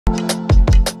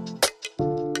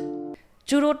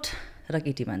चुरोट र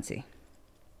केटी मान्छे।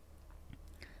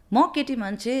 म केटी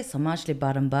मान्छे समाजले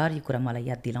बारम्बार यो कुरा मलाई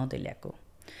याद दिलाउँदै ल्याएको।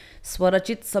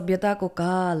 स्वरचित सभ्यताको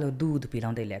कालो दुध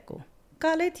पिलाउँदै ल्याएको।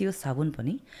 कालै थियो साबुन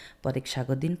पनि,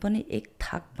 परीक्षाको दिन पनि एक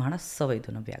थाक भाँडा सबै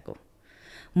धुन ब्याएको।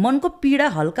 मनको पीडा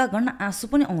हल्का गर्न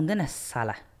आँसु पनि आउँदैन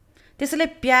साला,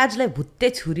 त्यसैले प्याजलाई भुत्ते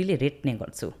छुरीले रेट्ने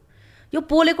गर्छु। यो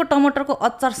पोलेको टमाटरको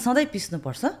अचार सधैँ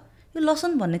पिस्नुपर्छ, यो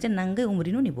लसुन भन्ने चाहिँ नाङ्गै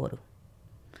उम्रिनु नि बरु।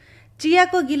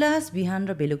 चियाको गिलास बिहान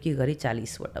र बेलुकी गरी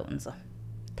 40वटा हुन्छ।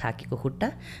 थाकेको खुट्टा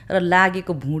र लागेको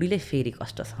भुँडीले फेरि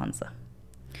कष्ट सहन्छ।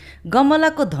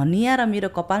 गमलाको धनियाँ र मेरो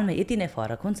कपालमा यति नै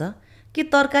फरक हुन्छ कि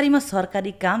तरकारीमा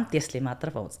सरकारी काम त्यसले मात्र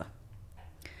पाउँछ।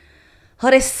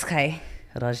 हरेस खाए,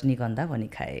 रजनीगन्धा पनि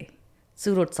खाए,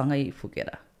 चुरोटसँगै फुकेर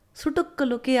सुटुक्क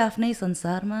लुके आफ्नै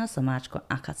संसारमा समाजको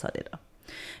आँखा छरेर।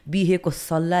 बिहेको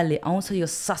सल्लाहले आउँछ यो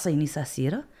सासै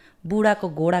निसासिएर, बुढाको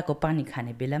गोडाको पानी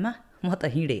खाने बेलामा म त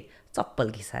हिँडेँ चप्पल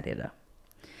घिसारेर।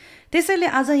 त्यसैले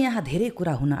आज यहाँ धेरै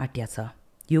कुरा हुन आँट्या छ।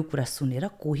 यो कुरा सुनेर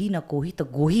कोही न कोही त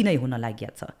गोही नै हुन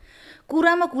लाग्या छ।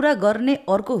 कुरामा कुरा गर्ने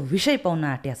अर्को विषय पाउन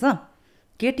आँट्या छ।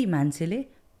 केटी मान्छेले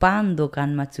पान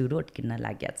दोकानमा चुरोट किन्न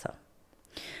लाग्या छ।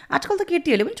 आजकल त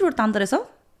केटीहरूले पनि चुरोट तान्दो रहेछ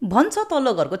भन्छ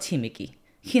तल्लो घरको छिमेकी,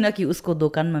 किनकि उसको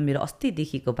दोकानमा मेरो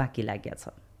अस्तिदेखिको बाँकी लाग्या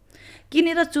छ।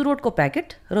 किनेर चुरोटको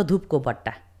प्याकेट र धुपको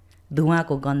बट्टा,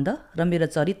 धुवाँको गन्ध र मेरो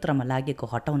चरित्रमा लागेको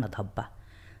हटाउन धब्बा।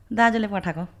 दाजुले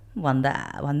पठाएको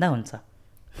भन्दा भन्दा हुन्छ,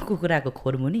 कुखुराको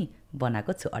खोरमुनि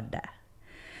बनाएको छु अड्डा।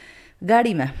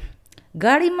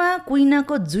 गाडीमा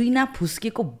कुइनाको जुइना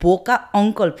फुस्केको बोका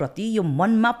अङ्कलप्रति यो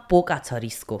मनमा पोका छ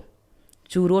रिसको।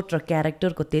 चुरोट र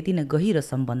क्यारेक्टरको त्यति नै गहिरो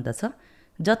सम्बन्ध छ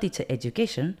जति छ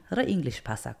एजुकेसन र इङ्ग्लिस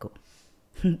भाषाको।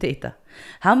 त्यही त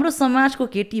हाम्रो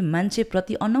समाजको केटी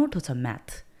मान्छेप्रति अनौठो छ म्याथ।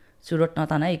 चुरोट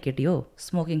नतान है केटी हो,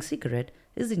 smoking cigarette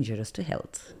is injurious to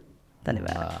health.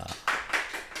 धन्यवाद।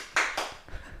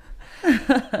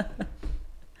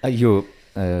 यो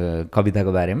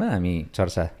कविताको बारेमा हामी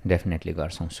चर्चा डेफिनेटली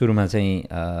गर्छौँ। सुरुमा चाहिँ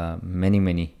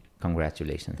many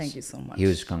congratulations. Thank you so much.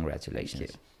 Huge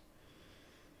congratulations.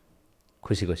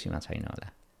 खुसीको सीमा छैन होला?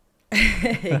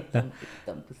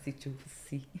 एकदम खुसी छु,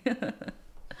 खुसी।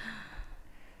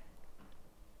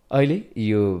 अहिले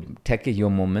यो ठ्याक्कै यो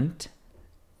मोमेन्ट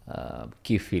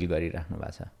के फिल गरिराख्नु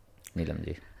भएको छ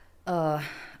निलमजी?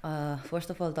 फर्स्ट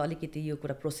अफ अल त अलिकति यो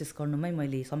कुरा प्रोसेस गर्नुमै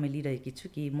मैले समय लिइरहेकी छु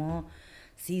कि म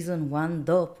सिजन 1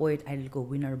 द पोएट आइडलको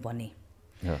विनर बने।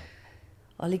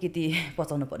 अलिकति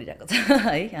पचाउनु परिरहेको छ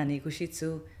है। अनि खुसी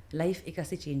छु, लाइफ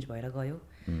एक्कासी चेन्ज भएर गयो।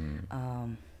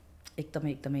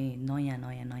 एकदमै नयाँ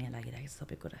लागिरहेको छ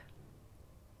सबै कुरा।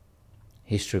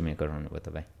 हिस्ट्री मेकर हुनुभयो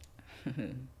तपाईँ,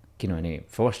 किनभने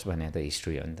फर्स्ट भने त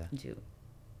हिस्ट्री हो नि त।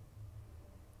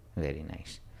 Very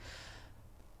nice.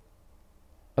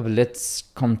 अब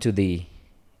लेट्स कम टु दि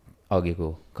अघिको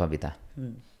कविता।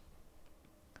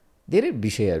 धेरै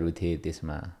विषयहरू थिए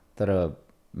त्यसमा, तर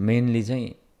मेनली चाहिँ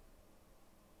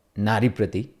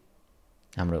नारीप्रति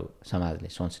हाम्रो समाजले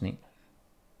सोच्ने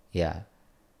या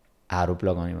आरोप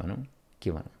लगाउने भनौँ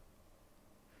के भनौँ,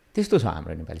 त्यस्तो छ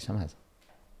हाम्रो नेपाली समाज।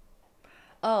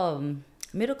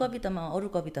 मेरो कवितामा, अरू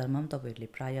कविताहरूमा पनि तपाईँहरूले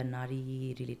प्रायः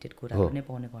नारी रिलेटेड कुराहरू नै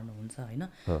पाउने गर्नुहुन्छ होइन।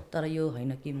 तर यो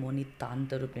होइन कि म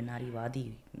नितान्त रूपले नारीवादी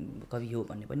कवि हो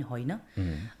भन्ने पनि होइन।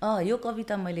 यो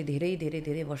कविता मैले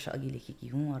धेरै वर्ष अघि लेखेकी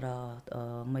हुँ र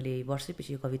मैले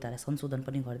वर्षैपछि यो कवितालाई संशोधन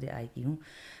पनि गर्दै आएकी हुँ।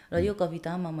 र यो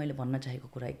कवितामा मैले भन्न चाहेको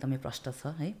कुरा एकदमै प्रष्ट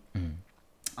छ है।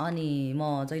 अनि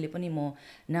म जहिले पनि म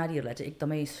नारीहरूलाई चाहिँ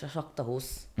एकदमै सशक्त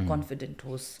होस्, कन्फिडेन्ट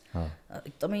होस्,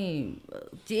 एकदमै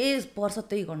जे पर्छ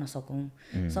त्यही गर्न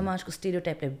सकौँ, समाजको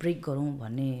स्टेरियोटाइपलाई ब्रेक गरौँ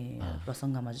भन्ने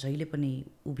प्रसङ्गमा जहिले पनि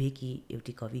उभिएकी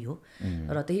एउटी कवि हो।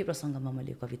 र त्यही प्रसङ्गमा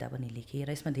मैले कविता पनि लेखेँ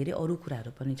र यसमा धेरै अरू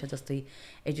कुराहरू पनि छ, जस्तै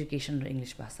एजुकेसन र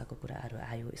इङ्ग्लिस भाषाको कुराहरू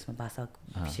आयो, यसमा भाषा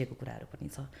विषयको कुराहरू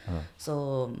पनि छ। सो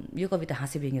यो कविता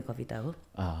हाँसी व्यङ्ग्य कविता हो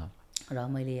र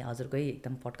मैले हजुरकै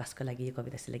एकदम पडकास्टको लागि यो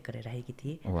कविता सिलेक्ट गरेर राखेकी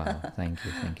थिएँ।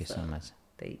 Thank you so much.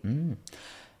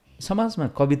 समाजमा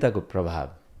कविताको प्रभाव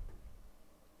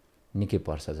निकै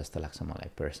पर्छ जस्तो लाग्छ मलाई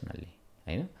पर्सनल्ली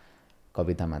होइन।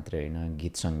 कविता मात्रै होइन,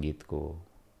 गीत सङ्गीतको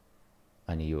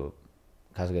अनि यो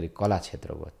खास गरी कला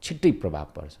क्षेत्रको छिट्टै प्रभाव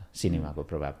पर्छ, सिनेमाको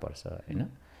प्रभाव पर्छ होइन।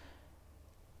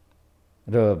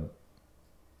 र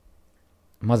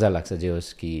मजा लाग्छ जे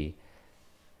होस् कि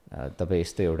तपाईँ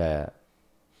यस्तो एउटा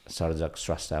सर्जक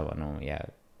स्रष्टा भनौँ या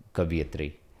कवियत्री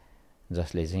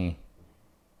जसले चाहिँ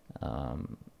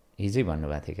हिजै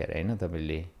भन्नुभएको थियो क्यारे होइन,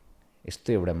 तपाईँले यस्तो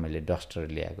एउटा मैले डस्टर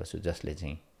ल्याएको छु जसले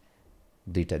चाहिँ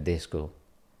दुईवटा देशको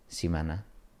सिमाना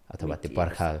अथवा त्यो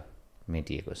पर्खाल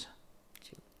मेटिएको छ।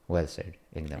 वेल सेड,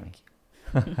 एकदमै।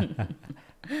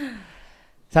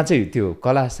 साँच्चै त्यो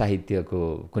कला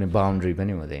साहित्यको कुनै बााउन्ड्री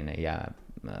पनि हुँदैन या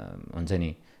हुन्छ नि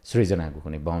सृजनाको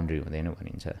कुनै बाउन्ड्री हुँदैन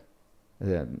भनिन्छ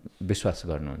विश्वास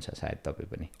गर्नुहुन्छ सायद तपाईँ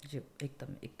पनि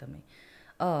एकदमै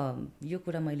यो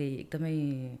कुरा मैले एकदमै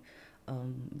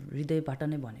हृदयबाट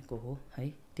नै भनेको हो है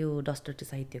त्यो डस्टर्टी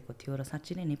साहित्यको थियो र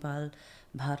साँच्चै नै नेपाल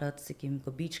भारत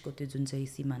सिक्किमको बिचको त्यो जुन चाहिँ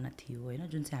सिमाना थियो होइन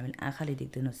जुन चाहिँ हामीले आँखाले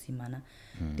देख्दैनौँ सिमाना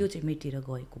त्यो चाहिँ मेटेर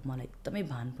गएको मलाई एकदमै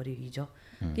भान पऱ्यो हिजो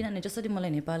किनभने जसरी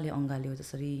मलाई नेपालले अँगाल्यो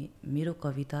जसरी मेरो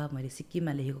कविता मैले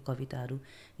सिक्किममा लेखेको कविताहरू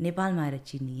नेपालमा आएर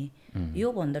चिनिए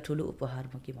योभन्दा ठुलो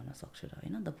उपहार म के भन्न सक्छु र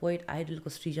होइन द पोएट आइडलको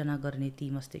सृजना गर्ने ती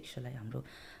मस्तिष्कलाई हाम्रो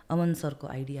अमन सरको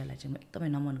आइडियालाई चाहिँ म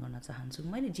एकदमै नमन गर्न चाहन्छु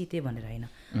मैले जितेँ भनेर होइन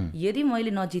यदि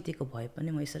मैले नजितेको भए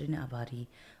पनि म यसरी नै आभारी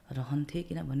रहन्थेँ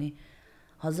किनभने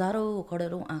हजारौँ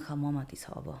करोडौँ आँखा ममाथि छ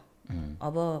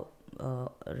अब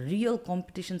रियल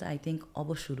कम्पिटिसन चाहिँ आई थिङ्क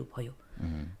अब सुरु भयो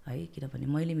है किनभने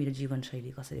मैले मेरो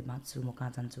जीवनशैली कसरी बाँच्छु म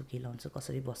कहाँ जान्छु के लाउँछु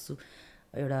कसरी बस्छु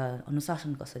एउटा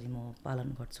अनुशासन कसरी म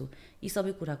पालन गर्छु यी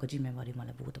सबै कुराको जिम्मेवारी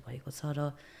मलाई बहुत भएको छ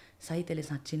र साहित्यले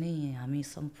साँच्ची नै हामी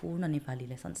सम्पूर्ण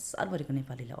नेपालीलाई संसारभरिको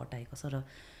नेपालीलाई अटाएको छ र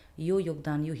यो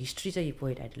योगदान यो हिस्ट्री चाहिँ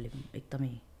पोएट आइडलले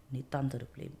एकदमै नितान्त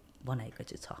रूपले बनाएको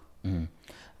चाहिँ छ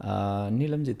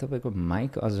निलमजी तपाईँको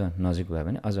माइक अझ नजिक भयो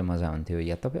भने अझ मजा हुन्थ्यो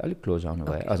या तपाईँ अलिक क्लोज आउनु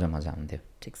भयो अझ मजा हुन्थ्यो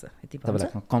ठिक छ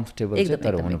तपाईँलाई कम्फर्टेबल चाहिँ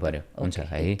तर हुनु पऱ्यो हुन्छ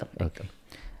है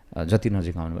जति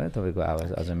नजिक आउनुभयो तपाईँको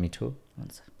आवाज अझ मिठो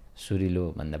हुन्छ सुरिलो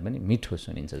भन्दा पनि मिठो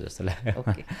सुनिन्छ जस्तो लाग्यो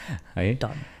है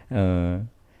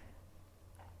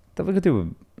तपाईँको त्यो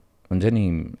हुन्छ नि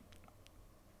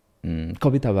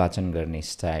कविता वाचन गर्ने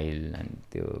स्टाइल अनि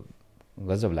त्यो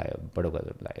गजब लाग्यो बडो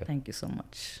गजब लाग्यो थ्याङ्क यू सो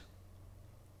मच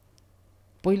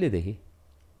पहिलेदेखि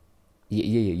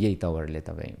यही तवरले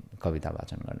तपाईँ कविता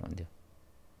वाचन गर्नुहुन्थ्यो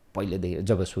पहिलेदेखि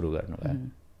जब सुरु गर्नुभयो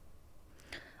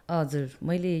हजुर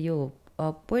मैले यो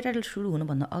पोएट आइडल सुरु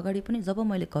हुनुभन्दा अगाडि पनि जब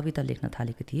मैले कविता लेख्न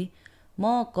थालेको थिएँ म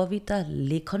कविता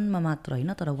लेखनमा मात्र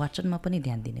होइन तर वाचनमा पनि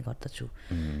ध्यान दिने गर्दछु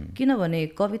किनभने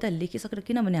कविता लेखिसकेर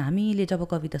किनभने हामीले जब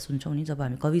कविता सुन्छौँ नि जब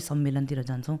हामी कवि सम्मेलनतिर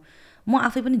जान्छौँ म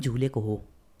आफै पनि झुलेको हो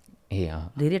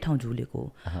धेरै ठाउँ झुलेको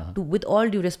to with all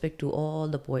due respect to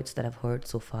all the poets that have heard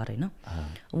so far होइन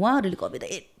उहाँहरूले कविता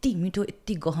यति मिठो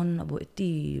यति गहन अब यति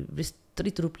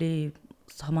विस्तृत रूपले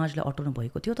समाजलाई अटाउनु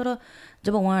भएको थियो तर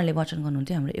जब उहाँहरूले वाचन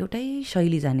गर्नुहुन्थ्यो हाम्रो एउटै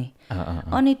शैली जाने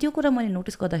अनि त्यो कुरा मैले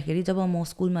नोटिस गर्दाखेरि जब म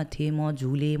स्कुलमा थिएँ म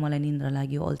झुलेँ मलाई निन्द्रा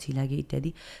लाग्यो अल्छी लाग्यो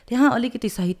इत्यादि त्यहाँ अलिकति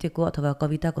साहित्यको अथवा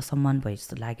कविताको सम्मान भए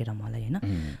जस्तो लागेर मलाई होइन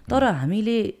तर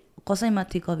हामीले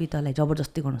कसैमाथि कवितालाई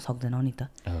जबरजस्ती गर्न सक्दैनौँ नि त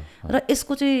र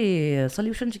यसको चाहिँ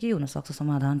सल्युसन चाहिँ के हुनसक्छ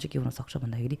समाधान चाहिँ के हुनसक्छ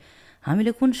भन्दाखेरि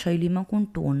हामीले कुन शैलीमा कुन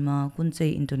टोनमा कुन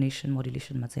चाहिँ इन्टोनेसन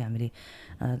मोडुलेसनमा चाहिँ हामीले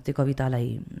त्यो कवितालाई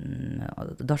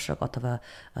दर्शक अथवा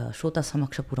श्रोता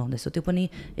समक्ष पुर्याउँदैछौँ त्यो पनि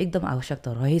एकदम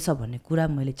आवश्यकता रहेछ भन्ने कुरा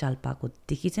मैले चाल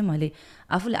पाएकोदेखि चाहिँ मैले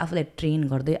आफूलाई ट्रेन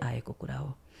गर्दै आएको कुरा हो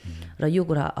र यो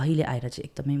कुरा अहिले आएर चाहिँ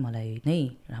एकदमै मलाई नै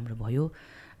राम्रो भयो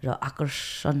र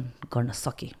आकर्षण गर्न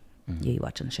सकेँ यही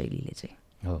वाचन शैलीले चाहिँ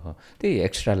हो त्यही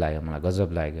एक्स्ट्रा लाग्यो मलाई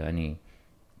गजब लाग्यो अनि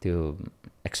त्यो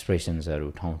एक्सप्रेसन्सहरू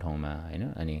ठाउँमा होइन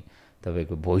अनि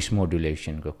तपाईँको भोइस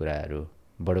मोडुलेसनको कुराहरू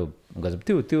बडो गजब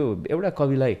त्यो एउटा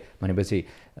कविलाई भनेपछि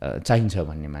चाहिन्छ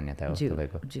भन्ने मान्यता हो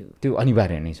तपाईँको त्यो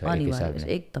अनिवार्य नै छ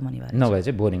एकदम अनिवार्य नभए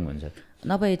चाहिँ बोरिङ हुन्छ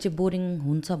नभए चाहिँ बोरिङ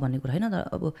हुन्छ भन्ने कुरा होइन तर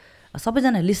अब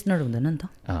सबैजना लिसनर हुँदैन नि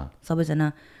त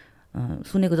सबैजना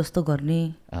सुनेको जस्तो गर्ने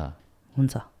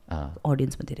हुन्छ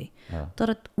अडियन्समा धेरै तर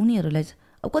उनीहरूलाई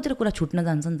अब कतिवटा कुरा छुट्न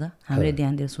जान्छ नि त हामीले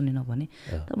ध्यान दिएर सुनेनौँ भने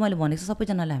तर मैले भनेको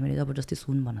सबैजनालाई हामीले जबरजस्ती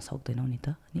सुन भन्न सक्दैनौँ नि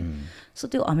त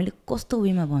सो त्यो हामीले कस्तो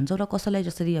वेमा भन्छौँ र कसैलाई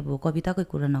जसरी अब कविताकै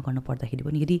कुरा नगर्नु पर्दाखेरि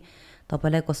पनि यदि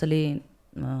तपाईँलाई कसैले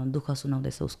दुःख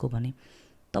सुनाउँदैछ उसको भने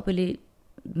तपाईँले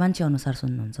मान्छे अनुसार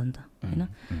सुन्नुहुन्छ नि त होइन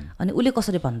अनि उसले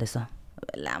कसरी भन्दैछ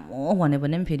लामो भन्यो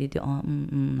भने पनि फेरि त्यो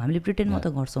हामीले प्रिटेन्ड मात्र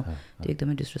गर्छौँ त्यो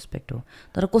एकदमै डिसरेस्पेक्ट हो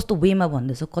तर कस्तो वेमा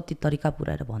भन्दैछ कति तरिका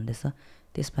पुऱ्याएर भन्दैछ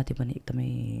त्यसमाथि पनि एकदमै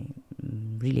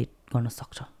रिलेट गर्न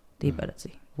सक्छ त्यही भएर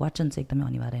चाहिँ वाचन चाहिँ एकदमै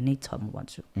अनिवार्य नै छ म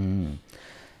भन्छु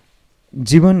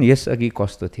जीवन यसअघि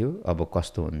कस्तो थियो अब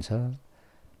कस्तो हुन्छ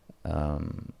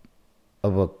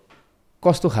अब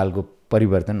कस्तो खालको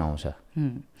परिवर्तन आउँछ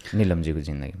निलमजीको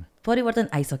जिन्दगीमा परिवर्तन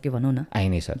आइसक्यो भनौँ न आइ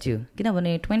नै सक्यो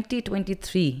किनभने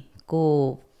 2023 को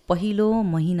पहिलो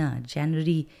महिना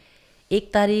जनवरी 1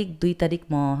 तारिक 2 तारिक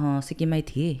म सिक्किममै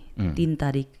थिएँ 3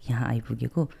 तारिक यहाँ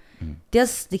आइपुगेको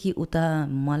त्यसदेखि उता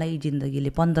मलाई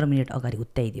जिन्दगीले 15 मिनट अगाडि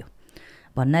हुत्याइदियो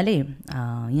भन्नाले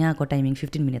यहाँको टाइमिङ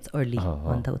 15 मिनट्स अर्ली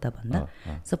भन्दा उता भन्दा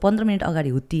सो 15 मिनट अगाडि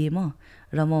हुत्तिएँ म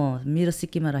र म मेरो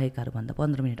सिक्किममा रहेकाहरूभन्दा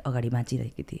 15 मिनट अगाडि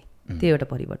बाँचिरहेकी थिएँ त्यो एउटा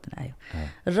परिवर्तन आयो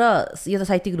र यो त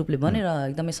साहित्यिक रूपले भनेर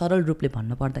एकदमै सरल रूपले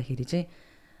भन्नु पर्दाखेरि चाहिँ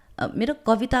मेरो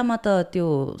कवितामा त त्यो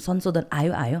संशोधन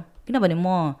आयो किनभने म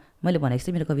मैले भनेको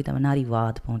चाहिँ मेरो कवितामा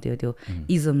नारीवाद पाउँथ्यो त्यो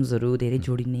इजम्सहरू धेरै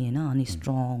जोडिने होइन अनि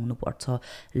स्ट्रङ हुनुपर्छ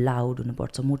लाउड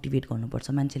हुनुपर्छ मोटिभेट गर्नुपर्छ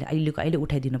मान्छेले अहिले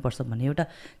उठाइदिनुपर्छ भन्ने एउटा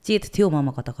चेत थियो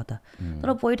ममा कता कता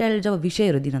तर पोइट आइडल जब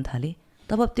विषयहरू दिन थालेँ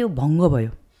तब त्यो भङ्ग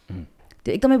भयो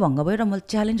त्यो एकदमै भङ्ग भयो र मैले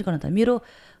च्यालेन्ज गर्न थालेँ मेरो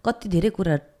कति धेरै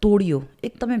कुरा तोडियो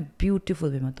एकदमै ब्युटिफुल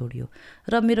वेमा तोडियो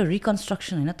र मेरो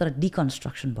रिकन्स्ट्रक्सन होइन तर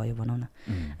डिकन्स्ट्रक्सन भयो भनौँ न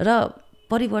र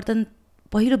परिवर्तन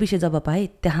पहिलो विषय जब पाएँ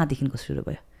त्यहाँदेखिको सुरु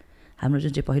भयो हाम्रो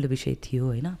जुन चाहिँ पहिलो विषय थियो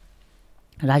होइन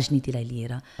राजनीतिलाई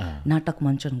लिएर नाटक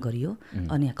मञ्चन गरियो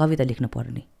अनि कविता लेख्नु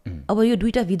पर्ने अब यो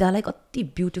दुईवटा विधालाई कति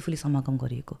ब्युटिफुली समागम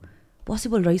गरिएको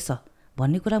पोसिबल रहेछ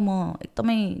भन्ने कुरा म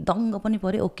एकदमै दङ्ग पनि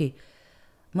परेँ ओके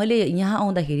मैले यहाँ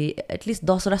आउँदाखेरि एटलिस्ट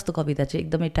 10 जस्तो कविता चाहिँ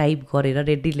एकदमै टाइप गरेर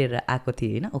रेडी लिएर आएको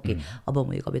थिएँ होइन ओके अब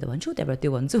म यो कविता भन्छु त्यहाँबाट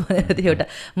त्यो भन्छु भनेर त्यो एउटा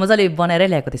मजाले बनाएरै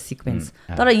ल्याएको थिएँ सिक्वेन्स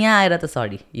तर यहाँ आएर त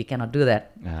sorry you cannot do that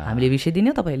हामीले विषय दिने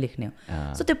हो तपाईँले लेख्ने हो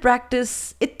सो त्यो प्र्याक्टिस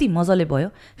यति मजाले भयो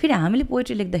फेरि हामीले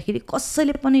पोइट्री लेख्दाखेरि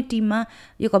कसैले पनि टिममा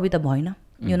यो कविता भएन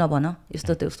यो नभन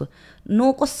यस्तो त्यस्तो नो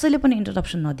कसैले पनि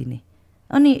इन्टरप्सन नदिने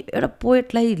अनि एउटा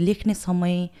पोएटलाई लेख्ने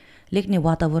समय लेख्ने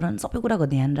वातावरण सबै कुराको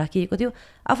ध्यान राखिएको थियो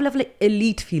आफूलाई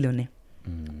एलिट फिल हुने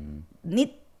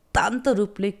नितान्त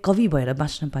रूपले कवि भएर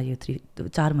बाँच्न पाइयो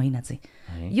 4 महिना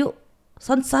चाहिँ यो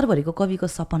संसारभरिको कविको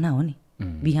सपना हो नि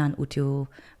बिहान उठ्यो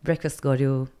ब्रेकफास्ट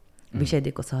गर्यो विषय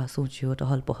दिएको छ सोच्यो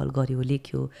टहल पहल गर्यो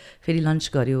लेख्यो फेरि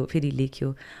लन्च गर्यो फेरि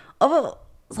लेख्यो अब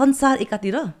संसार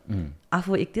एकातिर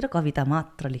आफू एकतिर कविता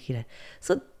मात्र लेखिरहे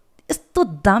सो यस्तो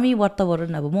दामी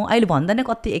वातावरण अब म अहिले भन्दा नै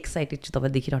कति एक्साइटेड छु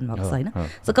तपाईँ देखिरहनु भएको छ होइन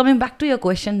सो कमिङ ब्याक टु यो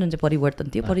क्वेसन जुन चाहिँ परिवर्तन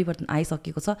थियो परिवर्तन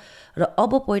आइसकेको छ र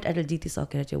अब पोइट आइडल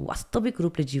जितिसकेर चाहिँ वास्तविक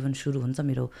रूपले जीवन सुरु हुन्छ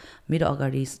मेरो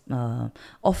अगाडि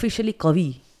अफिसियली कवि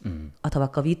अथवा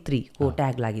कवित्रीको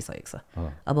ट्याग लागिसकेको छ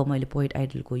अब मैले पोइट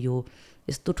आइडलको यो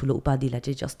यस्तो ठुलो उपाधिलाई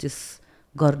चाहिँ जस्टिस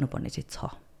गर्नुपर्ने चाहिँ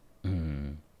छ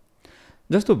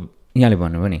जस्तो यहाँले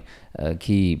भन्नुभयो नि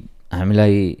कि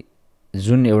हामीलाई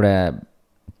जुन एउटा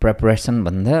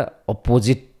प्रिपरेसनभन्दा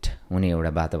अपोजिट हुने एउटा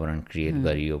वातावरण क्रिएट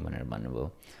गरियो भनेर भन्नुभयो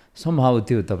सम्भव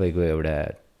त्यो तपाईँको एउटा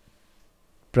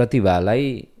प्रतिभालाई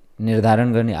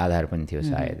निर्धारण गर्ने आधार पनि थियो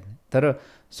सायद तर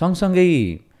सँगसँगै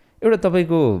एउटा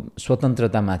तपाईँको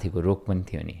स्वतन्त्रतामाथिको रोक पनि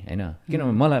थियो नि होइन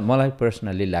किनभने मलाई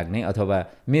पर्सनल्ली लाग्ने अथवा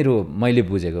मैले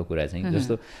बुझेको कुरा चाहिँ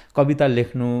जस्तो कविता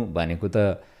लेख्नु भनेको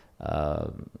त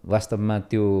वास्तवमा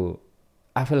त्यो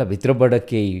आफूलाई भित्रबाट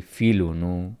केही फिल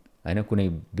हुनु होइन कुनै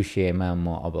विषयमा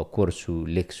म अब कोर्छु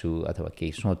लेख्छु अथवा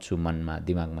केही सोच्छु मनमा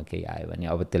दिमागमा केही आयो भने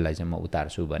अब त्यसलाई चाहिँ म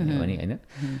उतार्छु भन्ने पनि होइन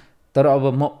तर अब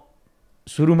म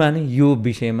सुरुमा नै यो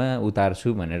विषयमा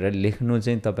उतार्छु भनेर लेख्नु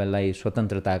चाहिँ तपाईँलाई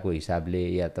स्वतन्त्रताको हिसाबले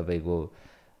या तपाईँको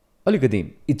अलिकति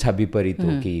इच्छा विपरीत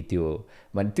हो कि त्यो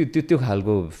भने त्यो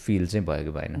खालको फिल चाहिँ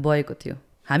भएको भएन भएको थियो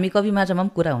हामी कवि माझमा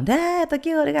पनि कुरा हुन्थ्यो त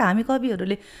के गरेको हामी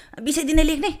कविहरूले विषय दिनै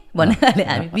लेख्ने भन्ने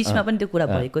हामी बिचमा पनि त्यो कुरा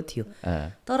भएको थियो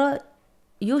तर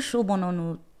यो सो बनाउनु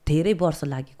धेरै वर्ष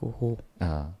लागेको हो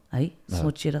है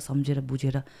सोचेर सम्झेर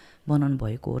बुझेर बनाउनु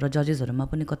भएको र जजेसहरूमा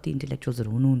पनि कति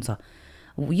इन्टेलेक्चुअल्सहरू हुनुहुन्छ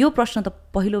यो प्रश्न त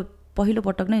पहिलो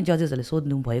पटक नै जजेसहरूले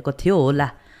सोध्नु भएको थियो होला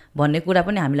भन्ने कुरा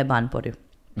पनि हामीलाई भान पर्यो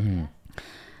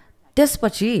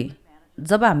त्यसपछि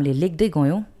जब हामीले लेख्दै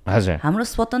गयौँ हाम्रो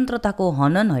स्वतन्त्रताको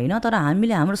हनन होइन तर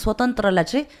हामीले हाम्रो स्वतन्त्रलाई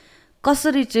चाहिँ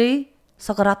कसरी चाहिँ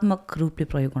सकारात्मक रूपले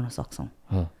प्रयोग गर्न सक्छौँ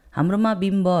हाम्रोमा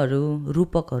बिम्बहरू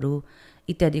रूपकहरू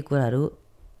इत्यादि कुराहरू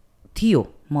थियो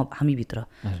हामीभित्र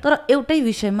तर एउटै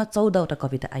विषयमा 14वटा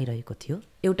कविता आइरहेको थियो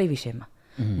एउटै विषयमा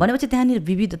भनेपछि त्यहाँनिर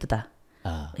विविधता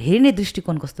हेर्ने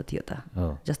दृष्टिकोण कस्तो थियो त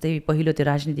जस्तै पहिलो त्यो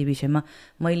राजनीति विषयमा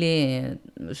मैले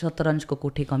शतरन्जको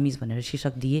कोठे कमिज भनेर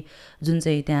शीर्षक दिएँ जुन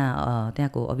चाहिँ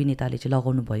त्यहाँको अभिनेताले चाहिँ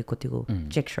लगाउनु भएको त्यो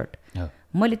चेक सर्ट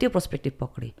मैले त्यो पर्सपेक्टिभ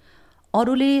पक्रेँ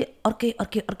अरूले अर्कै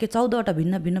 14वटा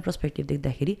भिन्न पर्सपेक्टिभ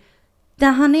देख्दाखेरि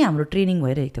त्यहाँ नै हाम्रो ट्रेनिङ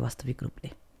भइरहेको थियो वास्तविक रूपले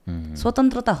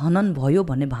स्वतन्त्रता हनन भयो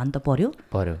भन्ने भान त पर्यो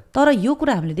तर यो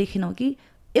कुरा हामीले देखेनौँ कि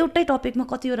एउटै टपिकमा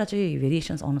कतिवटा चाहिँ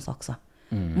भेरिएसन्स आउन सक्छ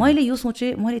मैले यो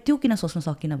सोचेँ मैले त्यो किन सोच्न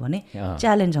सकिनँ भने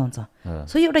च्यालेन्ज आउँछ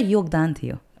सो एउटा योगदान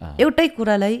थियो एउटै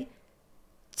कुरालाई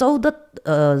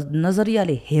 14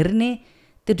 नजरियाले हेर्ने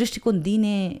त्यो दृष्टिकोण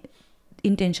दिने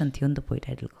इन्टेन्सन थियो नि त पोइट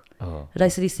आइडलको र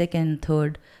यसरी सेकेन्ड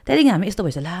थर्ड त्यहाँदेखि हामी यस्तो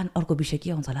भइसक्यो ला अर्को विषय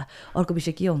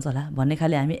के आउँछ होला भन्ने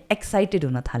खाले हामी एक्साइटेड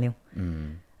हुन थाल्यौँ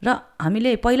र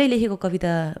हामीले पहिल्यै लेखेको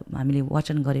कविता हामीले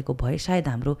वाचन गरेको भए सायद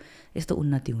हाम्रो यस्तो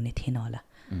उन्नति हुने थिएन होला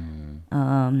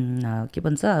के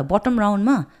भन्छ बटम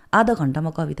राउन्डमा आधा घन्टामा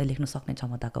कविता लेख्न सक्ने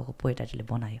क्षमताको पोइट आइडलले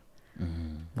बनायो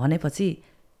भनेपछि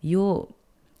यो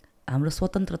हाम्रो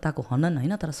स्वतन्त्रताको हनन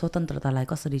होइन, तर स्वतन्त्रतालाई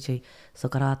कसरी चाहिँ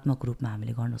सकारात्मक रूपमा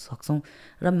हामीले गर्न सक्छौँ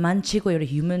र मान्छेको एउटा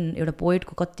ह्युमन एउटा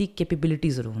पोएटको कति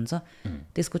केपेबिलिटिजहरू हुन्छ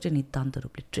त्यसको चाहिँ नितान्त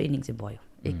रूपले ट्रेनिङ चाहिँ भयो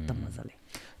एकदम मजाले।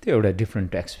 त्यो एउटा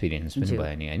डिफ्रेन्ट एक्सपिरियन्स पनि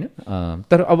भयो नि होइन।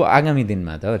 तर अब आगामी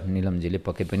दिनमा त निलमजीले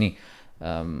पक्कै पनि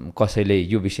कसैले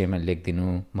यो विषयमा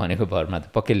लेखिदिनु भनेको भरमा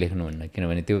त पक्कै लेख्नुहुन्न,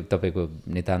 किनभने त्यो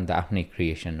तपाईँको नितान्त आफ्नै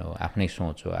क्रिएसन हो, आफ्नै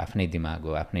सोच हो, आफ्नै दिमाग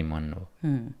हो, आफ्नै मन हो।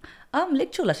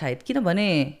 लेख्छु होला सायद, किनभने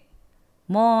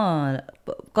म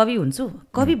कवि हुन्छु।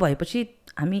 कवि भएपछि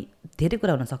हामी धेरै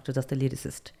कुरा हुन सक्छौँ, जस्तै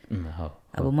लिरिसिस्ट।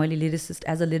 अब मैले लिरिसिस्ट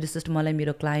एज अ लिरिसिस्ट मलाई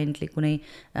मेरो क्लाइन्टले कुनै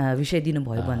विषय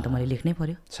दिनुभयो भने त मैले लेख्नै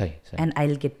पर्यो, and I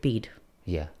will get paid.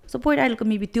 So poet आइलको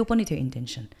maybe त्यो पनि थियो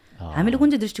इन्टेन्सन। हामीले कुन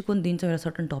चाहिँ दृष्टिकोण दिन्छौँ एउटा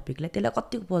सर्टन टपिकलाई, त्यसलाई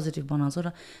कतिको पोजिटिभ बनाउँछौँ र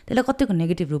त्यसलाई कतिको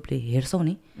नेगेटिभ रूपले हेर्छौँ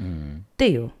नि,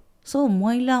 त्यही हो। सो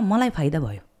मलाई फाइदा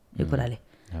भयो यो कुराले,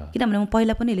 किनभने म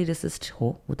पहिला पनि लिरिसिस्ट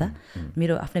हो उता।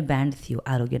 मेरो आफ्नै ब्यान्ड थियो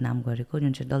आरोग्य नाम गरेको,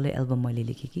 जुन चाहिँ डल्लै एल्बम मैले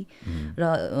लेखेँ कि, र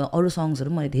अरू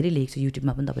सङ्ग्सहरू मैले धेरै लेखेको छु,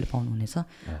 युट्युबमा पनि तपाईँले पाउनुहुनेछ।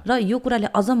 र यो कुराले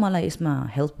अझ मलाई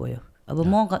यसमा हेल्प भयो। अब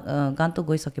म गान्तोक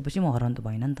गइसकेपछि म हराउनु त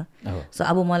भएन नि त। सो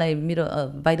अब मलाई मेरो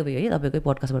बाइ द वे है तपाईँकै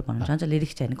पडकास्टबाट भन्नु चाहन्छ,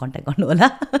 लिरिक्स चाहिँ कन्ट्याक्ट गर्नु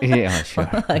होला।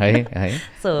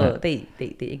 सो त्यही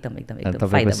एकदम एकदम एकदम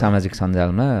तपाईँको सामाजिक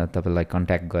सञ्जालमा तपाईँलाई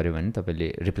कन्ट्याक्ट गर्यो भने तपाईँले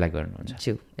रिप्लाई गर्नुहुन्छ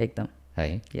एकदम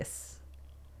है। यस।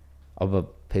 अब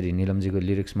फेरि निलमजीको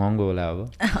लिरिक्स महँगो होला अब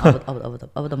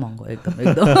अब त महँगो एकदम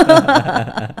एकदम।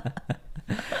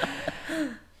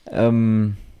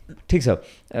 ठिक छ।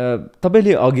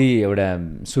 तपाईँले अघि एउटा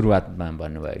सुरुवातमा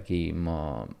भन्नुभयो कि म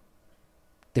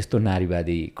त्यस्तो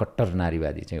नारीवादी कट्टर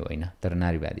नारीवादी चाहिँ होइन, तर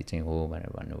नारीवादी चाहिँ हो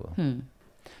भनेर भन्नुभयो।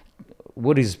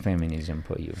 What is feminism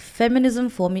for you? Feminism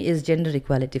for me is gender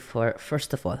equality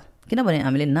first of all. किनभने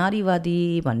हामीले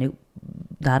नारीवादी भन्ने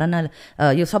धारणा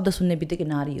यो शब्द सुन्ने बित्तिकै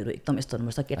नारीहरू एकदम यस्तो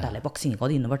हुनुपर्छ, केटाहरूलाई बक्सिङ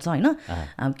हिर्काउनुपर्छ होइन,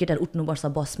 केटाहरू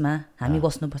उठ्नुपर्छ बसमा, हामी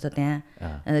बस्नुपर्छ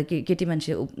त्यहाँ, केटी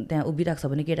मान्छे त्यहाँ उभिरहेको छ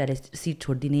भने केटाहरूले सिट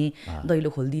छोडिदिने, दैलो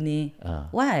खोलिदिने।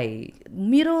 वाइ?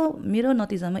 मेरो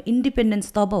नतिजामा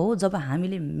इन्डिपेन्डेन्स तब हो जब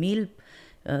हामीले मेल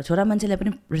छोरा मान्छेलाई पनि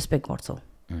रेस्पेक्ट गर्छौँ।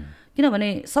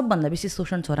 किनभने सबभन्दा बेसी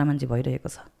शोषण छोरा मान्छे भइरहेको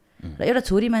छ, र एउटा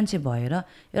छोरी मान्छे भएर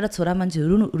एउटा छोरा मान्छे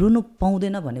रुनु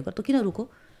पाउँदैन भनेको त किन रुको,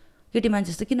 केटी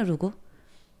मान्छे जस्तो किन रुको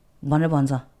भनेर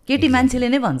भन्छ, केटी मान्छेले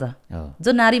नै भन्छ।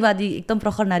 जो नारीवादी एकदम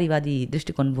प्रखर नारीवादी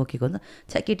दृष्टिकोण बोकेको हुन्छ,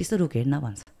 छ्या केटी जस्तो रुख हेर्न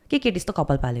भन्छ, केटी जस्तो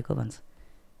कपाल पालेको भन्छ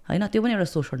होइन। त्यो पनि एउटा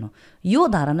शोषण हो। यो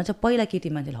धारणा चाहिँ पहिला केटी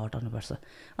मान्छेले हटाउनुपर्छ।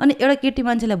 अनि एउटा केटी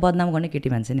मान्छेलाई बदनाम गर्ने केटी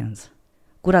मान्छे नै हुन्छ,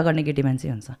 कुरा गर्ने केटी मान्छे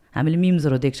हुन्छ। हामीले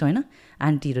मिम्सहरू देख्छौँ होइन,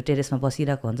 आन्टीहरू टेरेसमा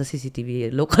बसिरहेको हुन्छ, सिसिटिभी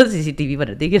लोकल सिसिटिभी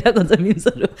भनेर देखिरहेको हुन्छ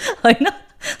मिम्सहरू होइन।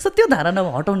 सो त्यो धारणा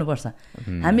हटाउनुपर्छ।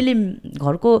 हामीले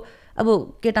घरको अब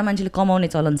केटा मान्छेले कमाउने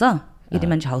चलन छ, केटी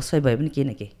मान्छे हाउसवाइफ भयो भने केही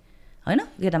न केही होइन,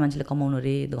 केटा मान्छेले कमाउनु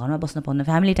रे, घरमा बस्न पाउँदैन,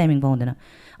 फ्यामिली टाइमिङ पाउँदैन।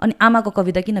 अनि आमाको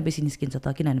कविता किन बेसी निस्किन्छ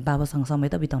त, किनभने बाबासँग समय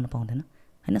त बिताउनु पाउँदैन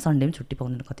होइन, सन्डे पनि छुट्टी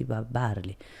पाउँदैन कति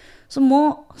बाहरूले। सो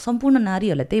म सम्पूर्ण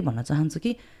नारीहरूलाई त्यही भन्न चाहन्छु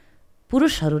कि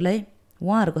पुरुषहरूलाई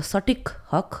उहाँहरूको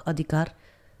सठिक हक अधिकार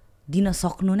दिन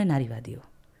सक्नु नै नारीवादी हो।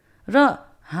 र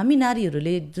हामी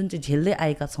नारीहरूले जुन चाहिँ झेल्दै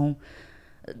आएका छौँ,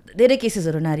 धेरै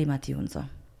केसेसहरू नारीमाथि हुन्छ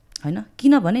होइन,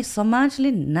 किनभने समाजले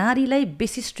नारीलाई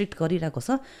बेसी स्ट्रिक्ट गरिरहेको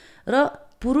छ र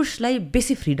पुरुषलाई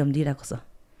बेसी फ्रिडम दिइरहेको छ।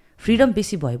 फ्रिडम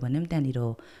बेसी भयो भने पनि त्यहाँनिर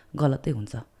गलतै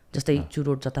हुन्छ। जस्तै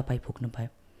चुरोट जतापाई फुक्नु भयो,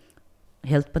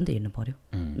 हेल्थ पनि त हेर्नु पऱ्यो।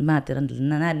 मातेर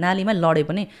नालीमा लडे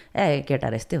पनि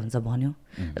केटाहरू यस्तै हुन्छ भन्यो,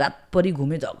 रातभरि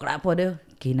घुम्यो झगडा पऱ्यो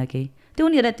केही न केही, त्यो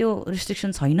उनीहरूलाई त्यो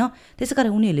रेस्ट्रिक्सन छैन। त्यसै कारण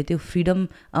उनीहरूले त्यो फ्रिडम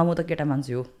म त केटा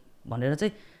मान्छे हो भनेर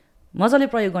चाहिँ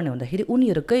मजाले प्रयोग गर्ने हुँदाखेरि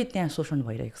उनीहरूकै त्यहाँ शोषण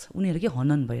भइरहेको छ, उनीहरूकै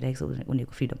हनन भइरहेको छ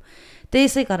उनीहरूको फ्रिडम।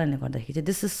 त्यसै कारणले गर्दाखेरि चाहिँ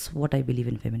this is what I believe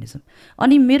in feminism.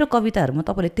 अनि मेरो कविताहरूमा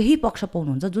तपाईँले त्यही पक्ष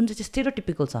पाउनुहुन्छ जुन चाहिँ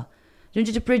स्टेरियोटिपिकल छ, जुन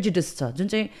चाहिँ प्रेजुडिस छ, जुन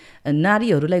चाहिँ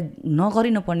नारीहरूलाई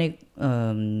नगरि नपर्ने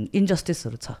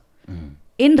इन्जस्टिसहरू छ,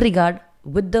 in regard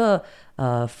with the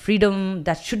freedom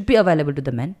that should be available to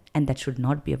the man and that should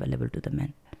not be available to the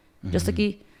man. जस्तो कि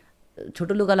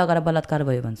छोटो लुगा लगाएर बलात्कार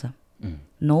भयो भन्छ,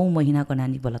 9 महिनाको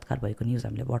नानी बलात्कार भएको न्युज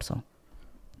हामीले पढ्छौँ,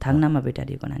 थाङ्नामा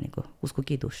बेटारिएको नानीको, उसको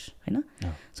के दोष होइन।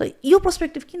 सो यो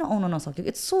पर्सपेक्टिभ किन आउन नसक्यो?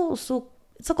 इट्स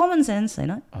अ कमन सेन्स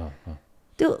होइन।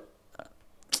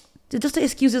 त्यो जस्तो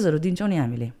एक्सक्युजेसहरू दिन्छौँ नि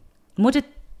हामीले, म चाहिँ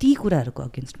ती कुराहरूको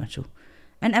अगेन्स्टमा छु।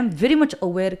 And I am very much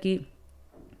अवेर कि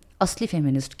असली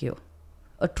फेमिनिस्ट के हो,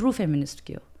 अ ट्रु फेमिनिस्ट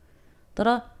के हो। तर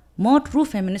म ट्रु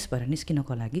फेमिनिस्ट भएर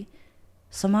निस्किनको लागि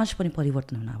समाज पनि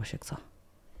परिवर्तन हुन आवश्यक छ,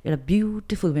 एउटा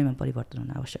ब्युटिफुल वेमा परिवर्तन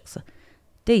हुन आवश्यक छ।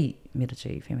 त्यही मेरो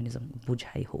चाहिँ फेमिनिजम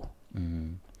बुझाइ हो।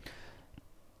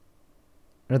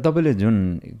 र तपाईँले जुन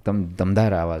एकदम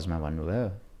दमदार आवाजमा भन्नुभयो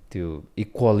त्यो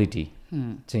इक्वालिटी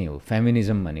चाहिँ हो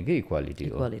फेमिनिजम भनेकै इक्वालिटी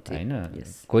हो होइन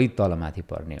कोही तलमाथि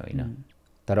पर्ने होइन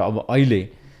तर अब अहिले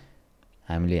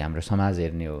हामीले हाम्रो समाज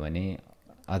हेर्ने हो भने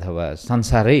अथवा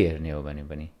संसारै हेर्ने हो भने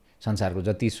पनि संसारको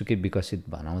जतिसुकै विकसित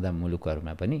भनाउँदा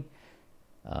मुलुकहरूमा पनि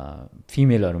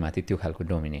फिमेलहरूमाथि त्यो खालको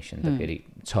डोमिनेसन त फेरि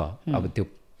छ अब त्यो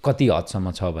कति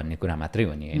हदसम्म छ भन्ने कुरा मात्रै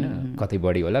हो नि होइन कतै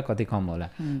बढी होला कतै कम होला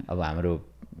अब हाम्रो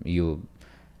यो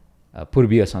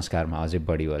पूर्वीय संस्कारमा अझै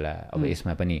बढी होला अब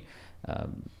यसमा पनि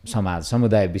समाज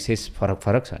समुदाय विशेष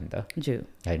फरक छ नि त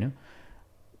होइन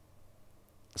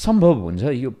सम्भव हुन्छ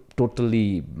यो टोटल्ली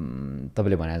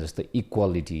तपाईँले भने जस्तो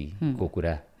इक्वालिटीको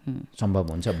कुरा सम्भव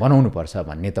हुन्छ बनाउनु पर्छ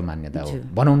भन्ने त मान्यता हो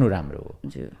बनाउनु राम्रो हो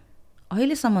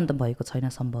अहिलेसम्म त भएको छैन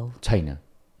सम्भव छैन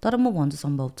तर म भन्छु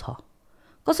सम्भव छ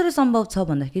कसरी सम्भव छ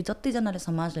भन्दाखेरि जतिजनाले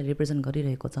समाजलाई रिप्रेजेन्ट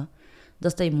गरिरहेको छ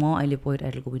जस्तै म अहिले पोइट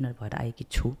आइडलको विनर भएर आएकी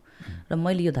छु र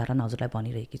मैले यो धारणा हजुरलाई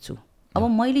भनिरहेकी छु अब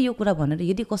मैले यो कुरा भनेर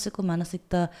यदि कसैको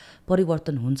मानसिकता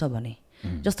परिवर्तन हुन्छ भने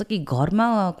जस्तो कि घरमा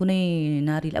कुनै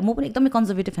नारीलाई म पनि एकदमै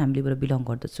कन्जर्भेटिभ फ्यामिलीबाट बिलङ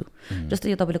गर्दछु जस्तै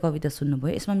यो तपाईँले कविता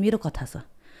सुन्नुभयो यसमा मेरो कथा छ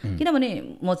किनभने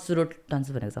म चुरोट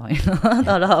डान्स भनेको छ होइन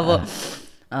तर अब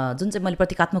जुन चाहिँ मैले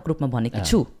प्रतीकात्मक रूपमा भनेकी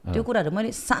छु त्यो कुराहरू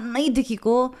मैले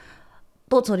सानैदेखिको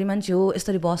तँ छोरी मान्छे हो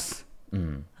यसरी बस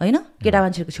होइन केटा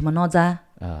मान्छेहरूको छेउमा नजा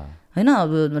होइन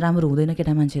अब राम्रो हुँदैन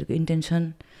केटा मान्छेहरूको इन्टेन्सन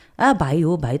भाइ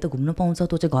हो भाइ त घुम्नु पाउँछ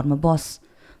तँ चाहिँ घरमा बस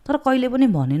तर कहिले पनि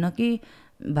भनेन कि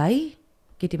भाइ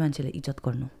केटी मान्छेलाई इज्जत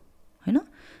गर्नु होइन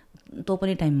तँ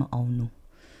पनि टाइममा आउनु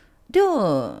त्यो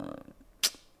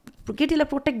केटीलाई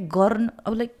प्रोटेक्ट गर्नु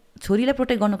अब लाइक छोरीलाई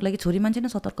प्रोटेक्ट गर्नको लागि छोरी मान्छे नै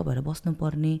सतर्क भएर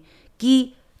बस्नुपर्ने कि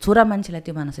छोरा मान्छेलाई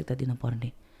त्यो मानसिकता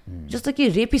दिनुपर्ने जस्तो कि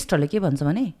रेपिस्टहरूले के भन्छ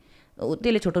भने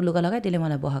त्यसले छोटो लुगा लगायो त्यसले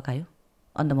मलाई बहकायो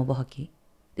अन्त म बहकेँ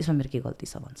त्यसमा मेरो के गल्ती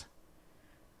छ भन्छ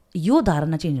यो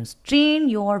धारणा चेन्ज हुन्छ ट्रेन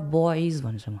योर बोइज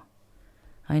भन्छु म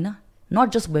होइन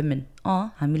नट जस्ट वुमेन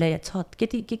हामीलाई छ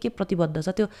के प्रतिबद्ध छ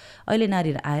त्यो अहिले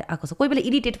नारीहरू आएको छ कोही बेला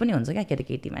इरिटेट पनि हुन्छ क्या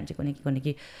केटी मान्छे कुनै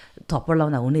कि थप्पड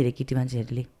लाउँदा हुने अरे केटी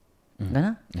मान्छेहरूले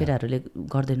होइन केटाहरूले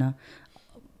गर्दैन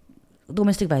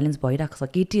डोमेस्टिक भाइलेन्स भइरहेको छ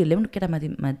केटीहरूले पनि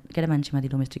केटा मान्छेमाथि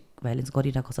डोमेस्टिक भाइलेन्स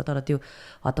गरिरहेको छ तर त्यो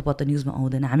हत्तपत्त न्युजमा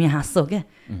आउँदैन हामी हाँस्छौँ क्या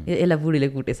यसलाई बुढीले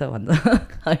कुटेछ भन्छ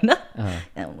होइन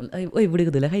ओइ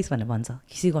बुढीको धुलो खाइस् भनेर भन्छ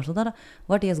खिसी गर्छौँ तर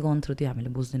वाट इज गन थ्रु त्यो हामीले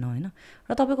बुझ्दैनौँ होइन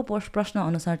र तपाईँको प्रश्न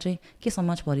अनुसार चाहिँ के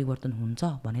समाज परिवर्तन हुन्छ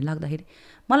भन्ने लाग्दाखेरि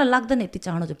मलाई लाग्दैन यति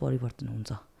चाँडो चाहिँ परिवर्तन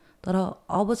हुन्छ तर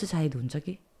अब चाहिँ सायद हुन्छ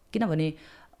कि किनभने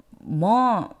म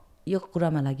यो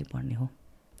कुरामा लागि पर्ने हो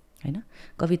होइन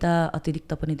कविता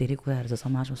अतिरिक्त पनि धेरै कुराहरू छ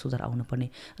समाजमा सुधार आउनुपर्ने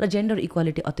र जेन्डर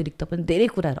इक्वालिटी अतिरिक्त पनि धेरै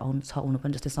कुराहरू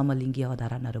आउनुपर्ने जस्तै समलिङ्गीय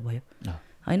अवधारणाहरू भयो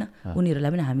होइन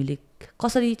उनीहरूलाई पनि हामीले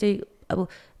कसरी चाहिँ अब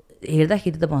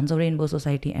हेर्दाखेरि त भन्छौँ rainbow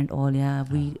society and all yeah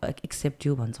we accept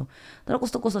you भन्छौँ तर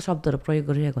कस्तो कस्तो शब्दहरू प्रयोग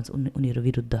गरिरहेको हुन्छ उनीहरू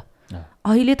विरुद्ध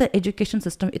अहिले त एजुकेसन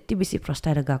सिस्टम यति बेसी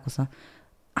प्रस्ताएर गएको छ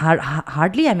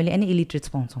हार्डली हामीले एनी इलिटरेट्स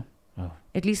पाउँछौँ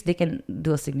at least they can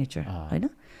do a signature होइन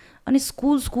अनि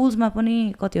स्कुल्समा पनि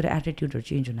कतिवटा एटिट्युडहरू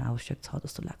चेन्ज हुन आवश्यक छ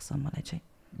जस्तो लाग्छ मलाई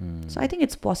चाहिँ so I think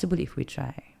it's possible if we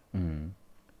try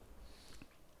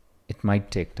it might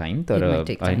take time तर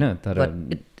होइन तर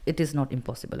it is not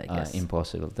impossible I guess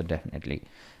impossible त डेफिनेटली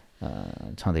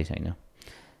छँदै छैन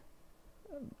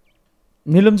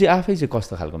निलमजी आफै चाहिँ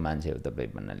कस्तो खालको मान्छे हो तपाईँ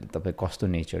भन्नाले तपाईँ कस्तो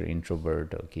नेचर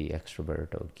इन्ट्रोभर्ट हो कि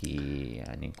एक्सट्रोभर्ट हो कि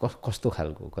अनि कस्तो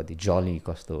खालको कति जली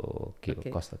कस्तो के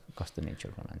हो कस्तो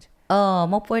नेचरको मान्छे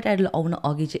म पोइट आइडल आउन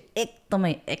अघि चाहिँ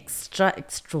एकदमै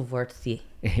एक्सट्रोभर्ट थिएँ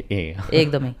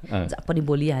एकदमै जहाँ पनि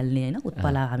बोलिहाल्ने होइन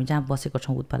उत्पाला हामी जहाँ बसेको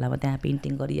छौँ उत्पालामा त्यहाँ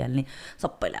पेन्टिङ गरिहाल्ने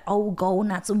सबैलाई आउ गाउँ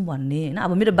नाचौँ भन्ने होइन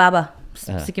अब मेरो बाबा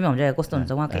सिक्किममा हुन्छ कस्तो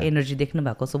हुन्छ उहाँको एनर्जी देख्नु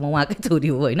भएको छ म उहाँकै छोरी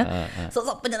हो होइन सो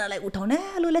सबैजनालाई उठाउने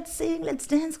लु लेट्स सिङ लेट्स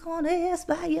डान्स कन यस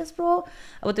भाइ यस ब्रो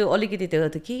अब त्यो अलिकति त्यो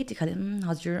केटी खाले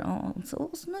हजुर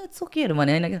इट्स ओकेहरू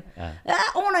भने होइन क्या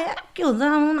आउन के हुन्छ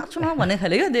नाच्छु न भन्ने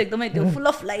खाले क्या त्यो एकदमै त्यो फुल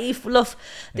अफ लाइफ फुल अफ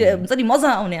त्यो हुन्छ नि मजा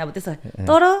आउने अब त्यसो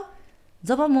तर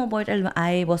जब म पोइट आइडलमा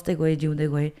आएँ बस्दै गएँ जिउँदै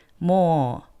गएँ म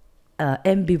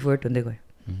एम्बिभर्ट हुँदै गएँ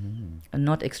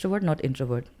not extrovert not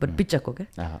introvert but बिचको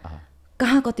क्या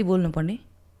कहाँ कति बोल्नुपर्ने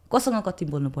कसँग कति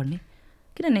बोल्नुपर्ने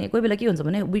किनभने कोही बेला के हुन्छ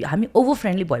भने हामी ओभर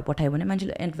फ्रेन्डली भइपठायो भने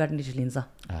मान्छेले एडभान्टेज लिन्छ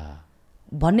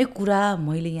भन्ने कुरा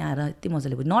मैले यहाँ आएर यति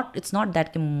मजाले बुझेँ इट्स नट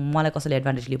द्याट कि मलाई कसैले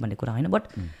एडभान्टेज लियो भन्ने कुरा होइन बट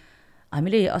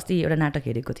हामीले अस्ति एउटा नाटक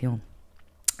हेरेको थियौँ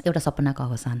एउटा सपनाको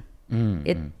अवसान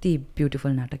यति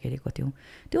ब्युटिफुल नाटक हेरेको थियौँ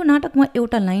त्यो नाटकमा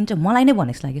एउटा लाइन चाहिँ मलाई नै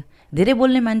भनेको लाग्यो धेरै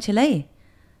बोल्ने मान्छेलाई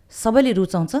सबैले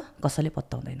रुचाउँछ कसैले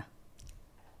पत्ताउँदैन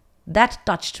द्याट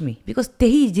टच्ड मी बिकज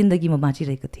त्यही जिन्दगी म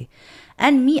बाँचिरहेको थिएँ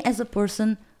and me as a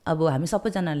person अब हामी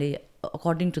सबैजनाले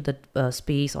according to the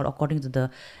space or according to the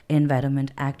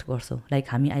environment act गर्छौँ लाइक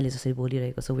हामी अहिले जसरी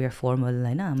बोलिरहेको छौँ वी आर फर्मल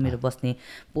होइन मेरो बस्ने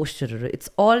पोस्चरहरू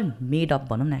इट्स अल मेड अप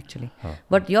भनौँ न एक्चुली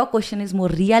बट यो क्वेसन इज म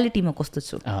रियालिटीमा कस्तो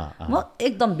छु म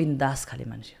एकदम बिन्दास खाले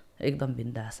मान्छे एकदम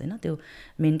बिन्दास होइन त्यो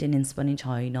मेन्टेनेन्स पनि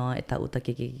छैन यताउता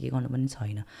के गर्नु पनि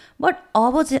छैन बट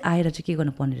अब चाहिँ आएर चाहिँ के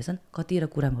गर्नुपर्ने रहेछ कतिवटा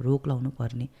कुरामा रोक लाउनु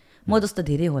पर्ने म जस्तो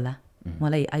धेरै होला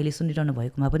मलाई अहिले सुनिरहनु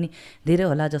भएकोमा पनि धेरै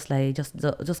होला जसलाई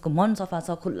जसको मन सफा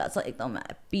छ खुल्ला छ एकदम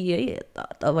ह्याप्पी है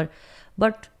यता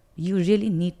but you really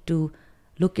need to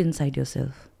look in side your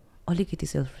self अलिकति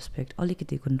सेल्फ रेस्पेक्ट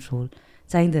अलिकति कन्ट्रोल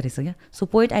चाहिँदो रहेछ क्या सो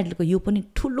पोइट आइडलको यो पनि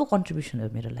ठुलो कन्ट्रिब्युसन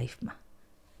हो मेरो लाइफमा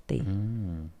त्यही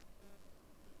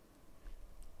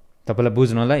तपाईँलाई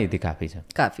बुझ्नलाई यति काफी छ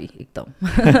काफी एकदम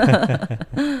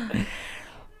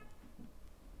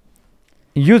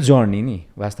यो जर्नी नि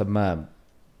वास्तवमा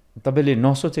तपाईँले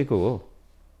नसोचेको हो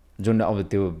जुन अब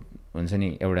त्यो हुन्छ नि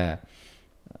एउटा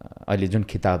अहिले जुन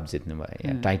खिताब जित्नुभयो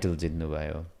या टाइटल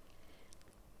जित्नुभयो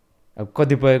अब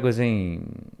कतिपयको चाहिँ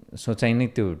सोचाइ नै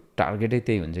त्यो टार्गेटै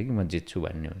त्यही हुन्छ कि म जित्छु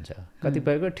भन्ने हुन्छ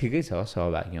कतिपयको ठिकै छ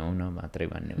सहभागी हुन मात्रै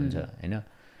भन्ने हुन्छ होइन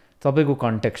तपाईँको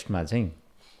कन्टेक्स्टमा चाहिँ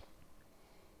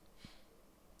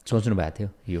सोच्नु भएको थियो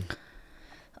यो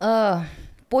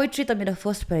पोइट्री त मेरो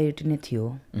फर्स्ट प्रायोरिटी नै थियो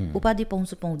उपाधि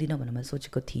पाउँछु पाउँदिनँ भनेर मैले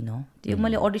सोचेको थिइनँ त्यो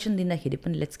मैले अडिसन दिँदाखेरि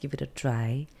पनि let's give it a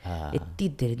try यति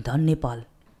धेरै धन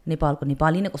नेपालको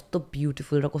नेपाली नै कस्तो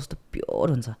ब्युटिफुल र कस्तो प्योर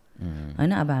हुन्छ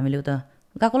होइन अब हामीले उता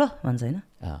गएको ल भन्छ होइन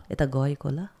यता गएको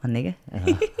ल भन्ने क्या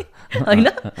होइन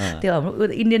त्यो हाम्रो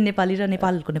इन्डियन नेपाली र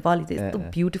नेपालको नेपाली चाहिँ यस्तो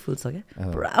ब्युटिफुल छ क्या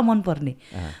पुरा मनपर्ने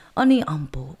अनि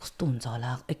अम्बो कस्तो हुन्छ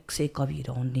होला 100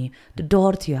 कविहरू आउने त्यो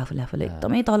डर थियो आफूलाई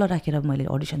एकदमै तल राखेर मैले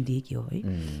अडिसन दिएँ कि हो है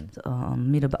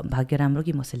मेरो भाग्य राम्रो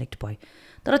कि म सेलेक्ट भएँ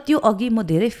तर त्यो अघि म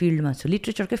धेरै फिल्डमा छु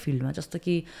लिट्रेचरकै फिल्डमा जस्तो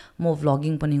कि म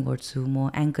भ्लगिङ पनि गर्छु म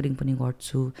एङ्करिङ पनि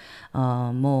गर्छु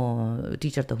म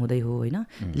टिचर त हुँदै हो होइन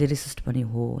लिरिसिस्ट पनि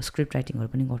हो स्क्रिप्ट राइटिङहरू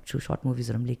पनि गर्छु सर्ट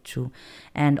मुभिजहरू पनि लेख्छु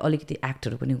एन्ड अलिकति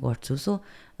एक्टहरू पनि गर्छु सो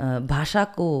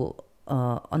भाषाको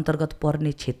अन्तर्गत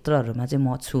पर्ने क्षेत्रहरूमा चाहिँ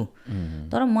म छु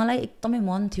तर मलाई एकदमै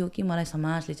मन थियो कि मलाई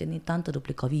समाजले चाहिँ नितान्त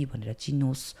रूपले कवि भनेर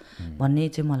चिन्नुहोस् भन्ने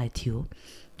चाहिँ मलाई थियो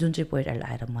जुन चाहिँ पोइट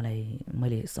आएर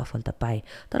मैले सफलता पाएँ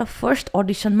तर फर्स्ट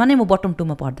अडिसनमा नै म बटम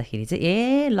 2मा पढ्दाखेरि चाहिँ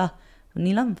ए ल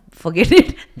निलम फर्गेट इट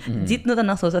जित्नु त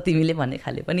नसोच तिमीले भन्ने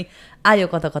खाले पनि आयो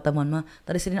कता कता मनमा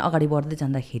तर यसरी नै अगाडि बढ्दै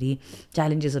जाँदाखेरि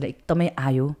च्यालेन्जेसहरू एकदमै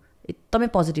आयो एकदमै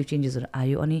पोजिटिभ चेन्जेसहरू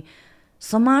आयो अनि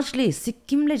समाजले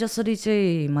सिक्किमले जसरी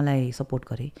चाहिँ मलाई सपोर्ट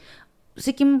गरे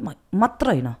सिक्किम मात्र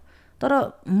होइन तर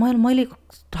मैले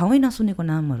ठाउँै नसुनेको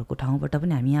नामहरूको ठाउँबाट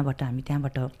पनि हामी यहाँबाट हामी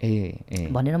त्यहाँबाट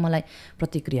भनेर मलाई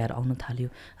प्रतिक्रियाहरू आउनु थाल्यो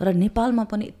र नेपालमा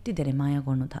पनि यति धेरै माया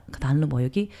गर्नु थाल्नुभयो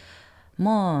कि म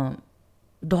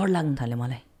डर लाग्नु थाल्यो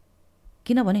मलाई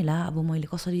किनभने ला अब मैले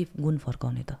कसरी गुण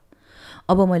फर्काउने त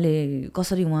अब मैले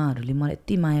कसरी उहाँहरूले मलाई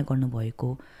यति माया गर्नुभएको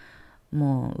म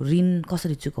ऋण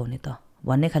कसरी चुकाउने त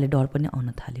भन्ने खाले डर पनि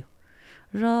आउन थाल्यो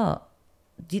र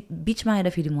बिचमा आएर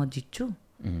फेरि म जित्छु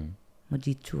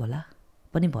होला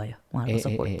पनि भयो उहाँहरूको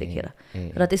सपोर्ट देखेर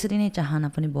र त्यसरी नै चाहना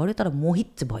पनि बढ्यो तर मोहित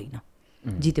चाहिँ भइनँ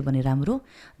जित्यो भने राम्रो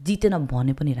जितेन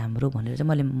भने पनि राम्रो भनेर चाहिँ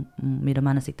मैले मेरो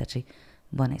मानसिकता चाहिँ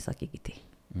बनाइसकेकी थिएँ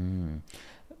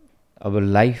अब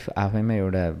लाइफ आफैमा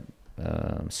एउटा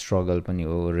स्ट्रगल पनि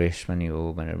हो रेस पनि हो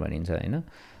भनेर भनिन्छ होइन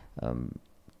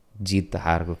जित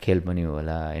हारको खेल पनि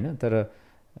होला होइन तर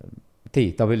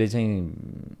त्यही तपाईँले चाहिँ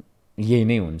यही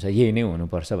नै हुन्छ यही नै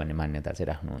हुनुपर्छ भन्ने मान्यता चाहिँ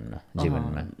राख्नुहुन्न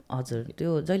जीवनमा हजुर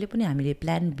त्यो जहिले पनि हामीले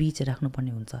प्लान बी चाहिँ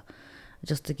राख्नुपर्ने हुन्छ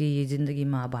जस्तो कि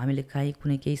जिन्दगीमा अब हामीले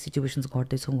कुनै केही सिचुएसन्स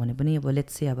गर्दैछौँ भने पनि अब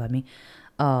लेट्स से अब हामी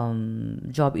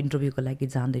जब इन्टरभ्यूको लागि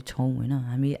जाँदैछौँ होइन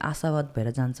हामी आशावाद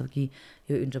भएर जान्छौँ कि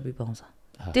यो इन्टरभ्यू पाउँछ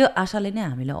त्यो आशाले नै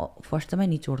हामीलाई फर्स्टमै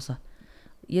निचोड्छ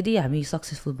यदि हामी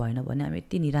सक्सेसफुल भएन भने हामी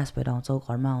यति निराश भएर आउँछौँ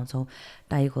घरमा आउँछौँ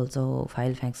टाई खोल्छौँ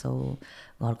फाइल फ्याँक्छौँ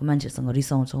घरको मान्छेहरूसँग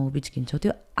रिसाउँछौँ बिच्किन्छौँ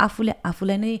त्यो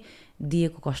आफूलाई नै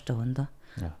दिएको कष्ट हो नि त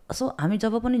सो हामी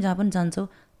जब पनि जहाँ पनि जान्छौँ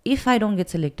if I don't get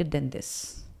selected then this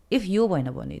if यो भएन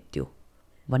भने त्यो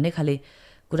भन्ने खाले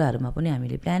कुराहरूमा पनि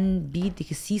हामीले प्लान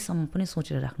बीदेखि सीसम्म पनि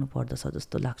सोचेर राख्नु पर्दछ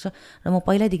जस्तो लाग्छ र म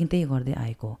पहिल्यैदेखि त्यही गर्दै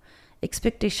आएको हो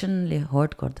एक्सपेक्टेसनले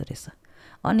हर्ट गर्दो रहेछ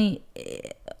अनि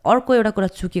अर्को एउटा कुरा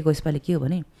चुकेको यसपालि के हो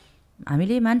भने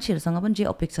हामीले मान्छेहरूसँग पनि जे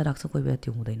अपेक्षा राख्छौँ कोही बेला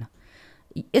त्यो हुँदैन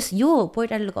यो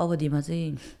पोइट आइडलको अवधिमा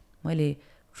चाहिँ मैले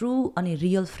ट्रु अनि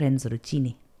रियल फ्रेन्ड्सहरू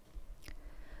चिने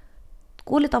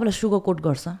कसले तपाईँलाई सुगर कोट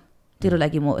गर्छ तेरो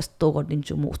लागि म यस्तो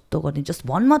गरिदिन्छु म उस्तो गरिदिन्छु जस्ट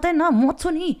भन् मात्रै न म छु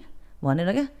नि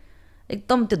भनेर क्या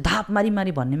एकदम त्यो धाप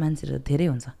मारी भन्ने मान्छेहरू धेरै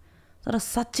हुन्छ तर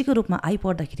साँच्चीको रूपमा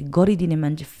आइपर्दाखेरि गरिदिने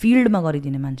मान्छे फिल्डमा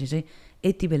गरिदिने मान्छे चाहिँ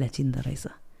यति बेला चिन्दो रहेछ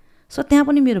सो त्यहाँ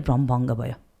पनि मेरो भ्रम भङ्ग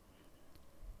भयो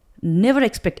never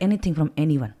expect anything from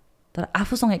any one तर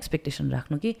आफूसँग एक्सपेक्टेसन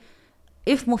राख्नु कि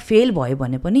इफ म फेल भयो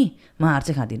भने पनि म हार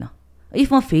चाहिँ खाँदिनँ।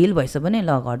 इफ म फेल भएछ भने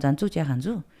ल घर जान्छु, चिया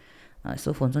खान्छु,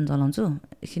 यसो फोन चलाउँछु,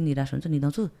 एकछिन निराश हुन्छ,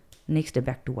 निदाउँछु, next day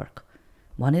back to work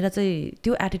भनेर चाहिँ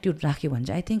त्यो एटिट्युड राख्यो भने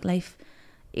चाहिँ आई थिङ्क लाइफ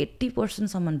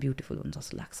 80% ब्युटिफुल हुन्छ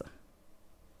जस्तो लाग्छ।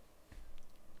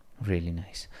 Really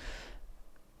nice.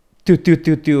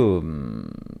 त्यो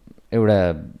एउटा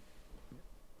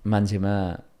मान्छेमा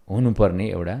हुनुपर्ने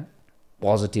एउटा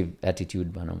पोजिटिभ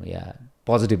एटिट्युड भनौँ या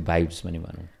पोजिटिभ भाइब्स पनि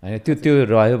भनौँ होइन, त्यो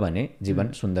रह्यो भने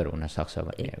जीवन सुन्दर हुनसक्छ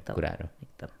भन्ने कुराहरू।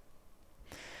 एकदम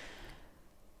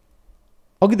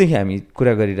अघिदेखि हामी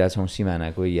कुरा गरिरहेछौँ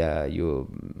सिमानाको या यो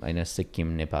होइन सिक्किम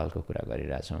नेपालको कुरा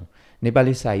गरिरहेछौँ।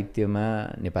 नेपाली साहित्यमा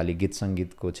नेपाली गीत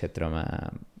सङ्गीतको क्षेत्रमा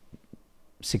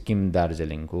सिक्किम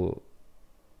दार्जिलिङको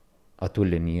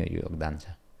अतुलनीय योगदान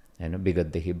छ होइन,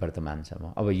 विगतदेखि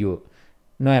वर्तमानसम्म। अब यो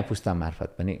नयाँ पुस्ता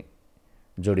मार्फत पनि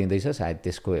जोडिँदैछ, सायद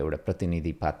त्यसको एउटा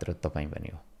प्रतिनिधि पात्र तपाईँ पनि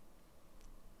हो।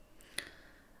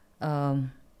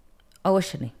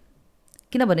 अवश्य नै,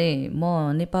 किनभने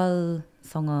म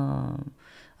नेपालसँग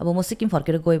अब म सिक्किम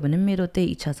फर्केर गएँ भने मेरो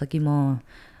त्यही इच्छा छ कि म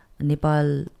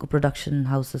नेपालको प्रोडक्सन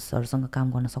हाउसेसहरूसँग काम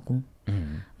गर्न सकौँ।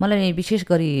 मलाई विशेष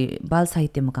गरी बाल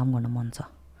साहित्यमा काम गर्न मन छ।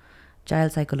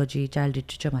 चाइल्ड साइकोलोजी, चाइल्ड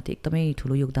लिटरेचरमाथि एकदमै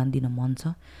ठुलो योगदान दिन मन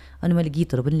छ। अनि मैले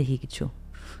गीतहरू पनि लेखेकी छु,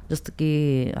 जस्तो कि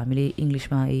हामीले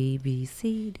इङ्ग्लिसमा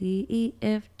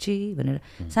ABCDEFG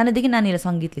भनेर सानैदेखि नानीलाई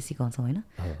सङ्गीतले सिकाउँछौँ होइन।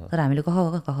 तर हामीले कख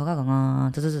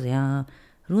यहाँ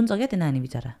रुन्छ क्या त्यो नानी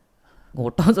बिचरा,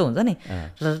 घोटाउँछ हुन्छ नि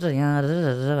यहाँ।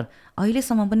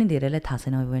 अहिलेसम्म पनि धेरैलाई थाहा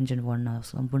छैन व्यञ्जन वर्ण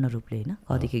सम्पूर्ण रूपले होइन,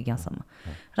 कदेखि यहाँसम्म।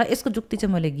 र यसको जुक्ति चाहिँ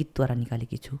मैले गीतद्वारा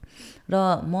निकालेकी छु।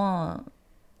 र म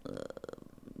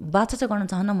बाचा चाहिँ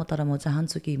गर्न चाहन्न म, तर म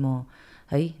चाहन्छु कि म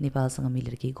है नेपालसँग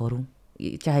मिलेर केही गरौँ,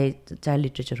 चाहे चाइल्ड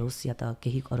लिटरेचर होस् या त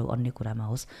केही गरौँ अन्य कुरामा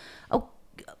होस्। अब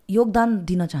योगदान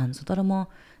दिन चाहन्छु, तर म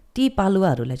ती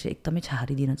पालुवाहरूलाई चाहिँ एकदमै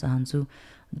छहारी दिन चाहन्छु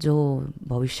जो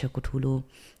भविष्यको ठुलो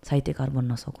साहित्यकार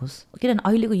बन्न सकोस्। किनभने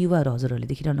अहिलेको युवाहरू हजुरहरूले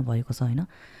देखिरहनु भएको छ होइन,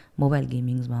 मोबाइल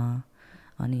गेमिङ्समा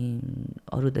अनि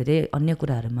अरू धेरै अन्य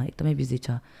कुराहरूमा एकदमै बिजी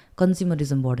छ।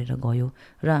 कन्ज्युमरिजम बढेर गयो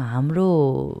र हाम्रो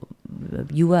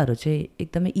युवाहरू चाहिँ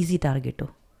एकदमै इजी टार्गेट हो।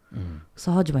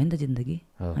 सहज भयो नि त जिन्दगी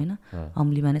होइन,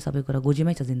 अम्लीमा नै सबै कुरा,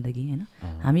 गोजीमै छ जिन्दगी होइन।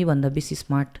 हामीभन्दा बेसी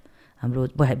स्मार्ट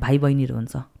हाम्रो भाइ बहिनीहरू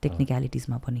हुन्छ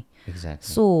टेक्निकलिटिजमा पनि।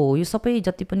 सो यो सबै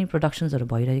जति पनि प्रोडक्सन्सहरू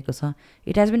भइरहेको छ,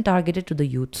 it has been targeted to the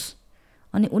youths.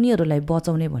 अनि उनीहरूलाई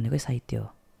बचाउने भनेकै साहित्य हो।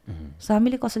 सो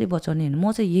हामीले कसरी बचाउने,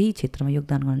 म चाहिँ यही क्षेत्रमा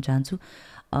योगदान गर्न चाहन्छु।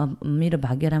 मेरो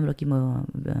भाग्य राम्रो कि म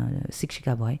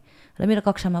शिक्षिका भएँ र मेरो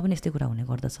कक्षामा पनि यस्तै कुरा हुने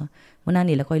गर्दछ। म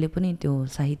नानीहरूलाई कहिले पनि त्यो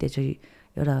साहित्य चाहिँ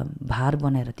एउटा भार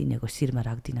बनाएर तिनीहरूको शिरमा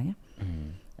राख्दिनँ क्या।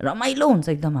 रमाइलो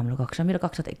हुन्छ एकदम हाम्रो कक्षा। मेरो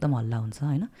कक्षा त एकदम हल्ला हुन्छ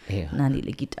होइन, नानीहरूले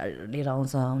गिटार लिएर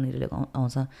आउँछ, उनीहरूले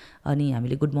आउँछ। अनि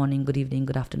हामीले good morning, good evening,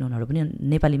 good आफ्टरनुनहरू पनि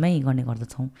नेपालीमै गर्ने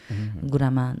गर्दछौँ।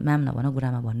 गुरुआमा म्याम नभन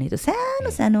गुरुआमा भन्ने त्यो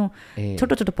सानो सानो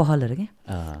छोटो छोटो पहलहरू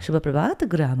क्या। शुभ प्रभात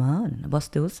गुरुआमा भनेर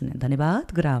बस्नुहोस्, धन्यवाद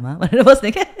गुरुआमा भनेर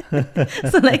बस्ने क्या।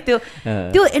 सो लाइक त्यो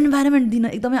इन्भाइरोमेन्ट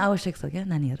दिन एकदमै आवश्यक छ क्या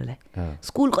नानीहरूलाई।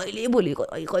 स्कुल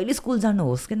कहिले स्कुल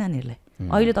जानुहोस् क्या नानीहरूलाई।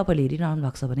 अहिले तपाईँले हेरिरहनु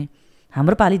भएको छ भने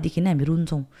हाम्रो पालिदेखि नै हामी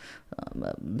रुन्छौँ।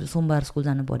 सोमबार स्कुल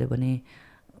जानु पऱ्यो भने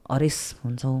हरेस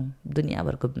हुन्छौँ,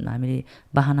 दुनियाँभरको हामीले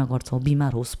बाहना गर्छौँ,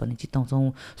 बिमार होस् भने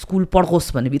चिताउँछौँ, स्कुल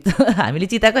पढ्कोस् भने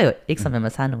हामीले चिताएकै हो एक समयमा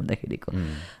सानो हुँदाखेरिको।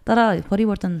 तर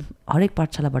परिवर्तन हरेक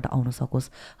पाठशालाबाट आउन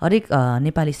सकोस्, हरेक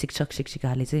नेपाली शिक्षक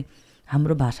शिक्षिकाले चाहिँ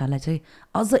हाम्रो भाषालाई चाहिँ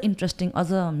अझ इन्ट्रेस्टिङ,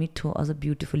 अझ मिठो, अझ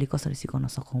ब्युटिफुल्ली कसरी सिकाउन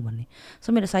सकौँ भन्ने।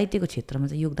 सो मेरो साहित्यको क्षेत्रमा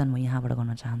चाहिँ योगदान म यहाँबाट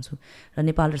गर्न चाहन्छु। र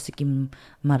नेपाल र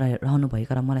सिक्किममा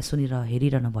रहनुभएका र मलाई सुनेर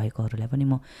हेरिरहनु भएकोहरूलाई पनि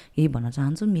म यही भन्न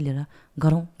चाहन्छु, मिलेर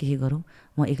गरौँ, केही गरौँ।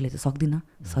 म एक्लै त सक्दिनँ,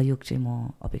 सहयोग चाहिँ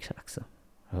म अपेक्षा राख्छु।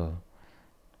 हो,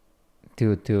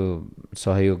 त्यो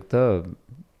सहयोग त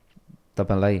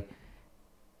तपाईँलाई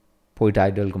पोइट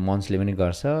आइडलको मञ्चले पनि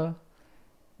गर्छ,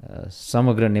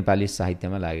 समग्र नेपाली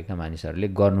साहित्यमा लागेका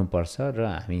मानिसहरूले गर्नुपर्छ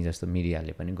र हामी जस्तो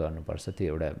मिडियाले पनि गर्नुपर्छ।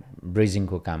 त्यो एउटा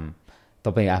ब्रिजिङको काम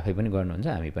तपाईँ आफै पनि गर्नुहुन्छ,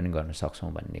 हामी पनि गर्न सक्छौँ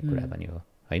भन्ने कुरा पनि हो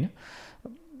होइन।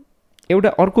 एउटा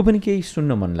अर्को पनि केही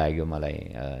सुन्न मन लाग्यो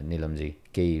मलाई निलमजी,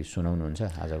 केही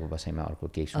सुनाउनुहुन्छ आजको बसाइमा? अर्को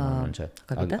केही सुनाउनुहुन्छ?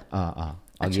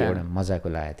 अघि एउटा मजाको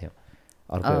लागेको थियो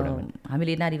अर्को एउटा।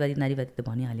 हामीले नारीवादी त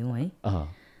भनिहाल्यौँ है।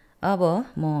 अब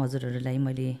म हजुरहरूलाई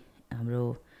मैले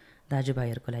हाम्रो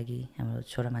दाजुभाइहरूको लागि, हाम्रो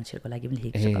छोरा मान्छेहरूको लागि पनि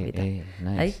लेखेको छु कविता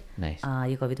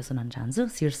है। यो कविता सुनाउन चाहन्छु।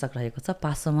 शीर्षक रहेको छ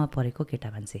पासोमा परेको केटा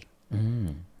मान्छे।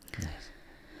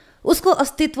 उसको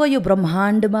अस्तित्व यो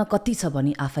ब्रह्माण्डमा कति छ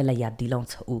भनी आफैलाई याद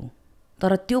दिलाउँछ ऊ,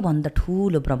 तर त्योभन्दा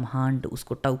ठुलो ब्रह्माण्ड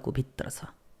उसको टाउको भित्र छ।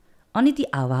 अनि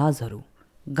ती आवाजहरू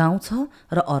गाउँछ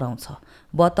र अराउँछ,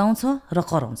 बताउँछ र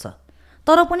कराउँछ,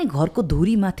 तर पनि घरको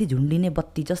धुरीमाथि झुन्डिने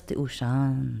बत्ती जस्तै ऊ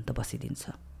शान्त बसिदिन्छ,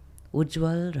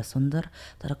 उज्जवल र सुन्दर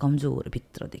तर कमजोर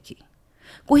भित्रदेखि।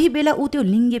 कोही बेला ऊ त्यो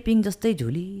लिङ्गेपिङ जस्तै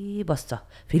झुलिबस्छ,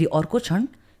 फेरि अर्को क्षण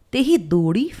त्यही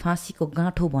दोडी फाँसीको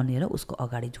गाँठो बनेर उसको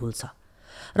अगाडि झुल्छ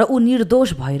र ऊ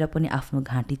निर्दोष भएर पनि आफ्नो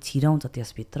घाँटी छिराउँछ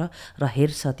त्यसभित्र र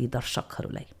हेर्छ ती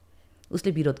दर्शकहरूलाई।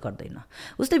 उसले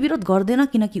विरोध गर्दैन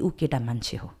किनकि ऊ केटा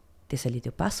मान्छे हो, त्यसैले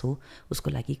त्यो पास हो उसको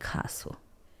लागि खास हो।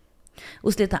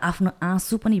 उसले त आफ्नो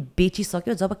आँसु पनि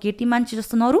बेचिसक्यो जब केटी मान्छे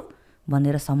जस्तो नरु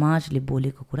भनेर समाजले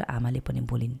बोलेको कुरा आमाले पनि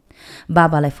बोलिन्।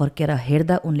 बाबालाई फर्केर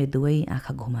हेर्दा उनले दुवै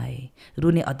आँखा घुमाए,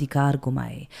 रुने अधिकार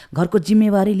गुमाए, घरको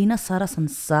जिम्मेवारी लिन सारा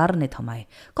संसार नै थमाए,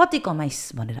 कति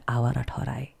कमाइस् भनेर आवारा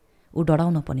ठहराए। ऊ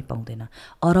डराउन पनि पाउँदैन,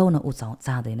 अराउन ऊ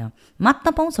चाहँदैन,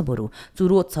 मात्न पाउँछ बरु,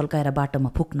 चुरोट छल्काएर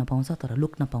बाटोमा फुक्न पाउँछ तर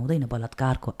लुक्न पाउँदैन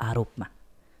बलात्कारको आरोपमा।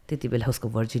 त्यति बेला उसको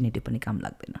भर्जिनिटी पनि काम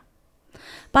लाग्दैन।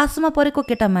 पासोमा परेको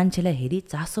केटा मान्छेलाई हेरी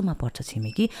चासोमा पर्छ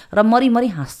छिमेकी र मरिमरि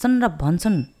हाँस्छन् र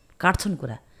भन्छन्, काट्छन्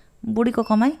कुरा, बुढीको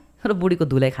कमाई र बुढीको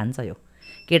धुलाई खान्छ यो,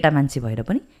 केटा मान्छे भएर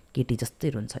पनि केटी जस्तै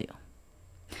रुन्छ यो।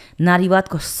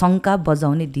 नारीवादको शङ्का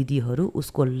बजाउने दिदीहरू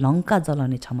उसको लङ्का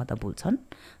जलाउने क्षमता भुल्छन्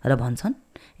र भन्छन्,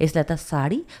 यसलाई त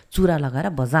साडी चुरा लगाएर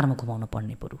बजारमा घुमाउनु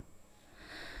पर्ने बरु।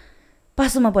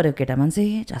 पासोमा परेको केटा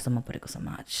मान्छे, चासोमा परेको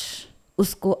समाज।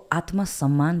 उसको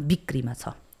आत्मसम्मान बिक्रीमा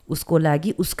छ, उसको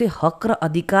लागि उसकै हक र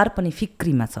अधिकार पनि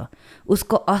फिक्रीमा छ।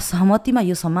 उसको असहमतिमा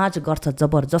यो समाज गर्छ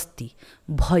जबरजस्ती।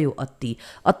 भयो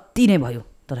अति नै भयो,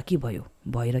 तर के भयो,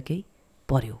 भएर केही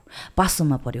पर्यो,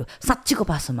 पासोमा पर्यो, साँच्चीको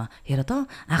पासोमा। हेर त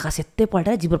आँखा सेत्तै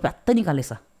पल्टाएर जिब्रो प्यात्त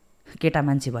निकालेछ, केटा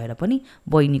मान्छे भएर पनि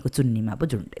बहिनीको चुन्नीमा पो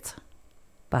झुन्डेछ।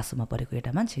 पासोमा परेको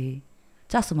केटा मान्छे,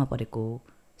 चासोमा परेको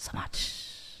समाज।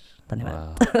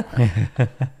 धन्यवाद।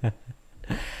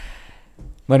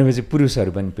 भनेपछि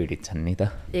पुरुषहरू पनि पीडित छन् नि त?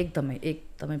 एकदमै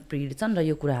पीडित छन् र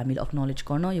यो कुरा हामीले एक्नोलेज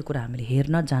गर्न, यो कुरा हामीले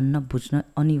हेर्न, जान्न, बुझ्न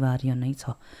अनिवार्य नै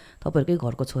छ। तपाईँहरूकै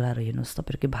घरको छोराहरू हेर्नुहोस्,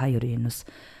 तपाईँहरूकै भाइहरू हेर्नुहोस्,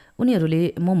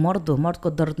 उनीहरूले मर्दको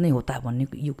दर्द नै होता भन्ने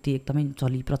युक्ति एकदमै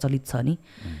प्रचलित छ नि।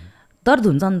 दर्द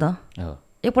हुन्छ नि त,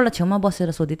 एकपल्ट छेउमा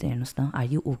बसेर सोधि त हेर्नुहोस् न, आर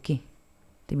यु ओके,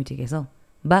 तिमी ठिकै छौ,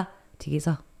 बा ठिकै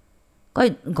छ।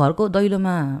 घरको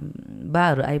दैलोमा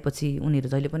बाहरू आएपछि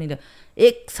उनीहरू जहिले पनि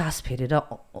एक सास फेरेर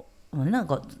होइन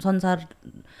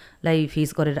संसारलाई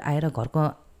फेस गरेर आएर घरको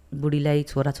बुढीलाई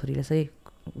छोराछोरीलाई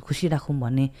चाहिँ खुसी राखौँ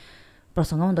भन्ने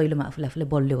प्रसङ्गमा दैलोमा आफूले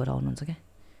बलियो गरेर आउनुहुन्छ क्या।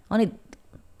 अनि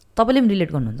तपाईँले पनि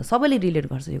रिलेट गर्नुहुन्छ, सबैले रिलेट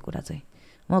गर्छ यो कुरा चाहिँ।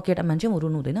 म केटा मान्छे, म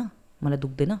रुनु हुँदैन, मलाई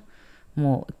दुख्दैन, म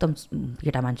एकदम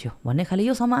केटा मान्छे हो भन्ने खाले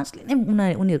यो समाजले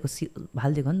नै उनीहरूको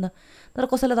हालिदिएको नि त। तर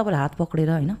कसैलाई तपाईँले हात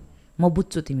पक्रेर होइन म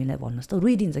बुझ्छु तिमीलाई भन्नुहोस् त,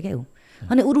 रुइदिन्छ क्या ऊ।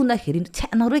 अनि ऊ रुँदाखेरि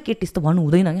छ्या नरुए केटी यस्तो भन्नु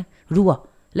हुँदैन क्या, रुव,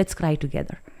 लेट्स क्राई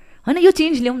टुगेदर, होइन यो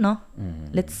चेन्ज ल्याउँ न,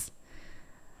 लेट्स।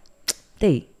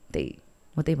 त्यही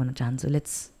म त्यही भन्न चाहन्छु,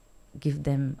 let's give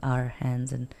them our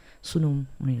hands and सुनौँ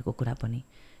उनीहरूको कुरा पनि।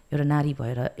 एउटा नारी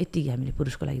भएर यति हामीले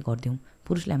पुरुषको लागि गरिदिउँ,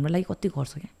 पुरुषले हाम्रो लागि कति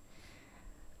गर्छ क्या।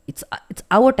 It's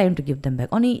our time to give them back.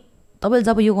 अनि तपाईँले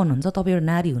जब यो गर्नुहुन्छ, तपाईँ एउटा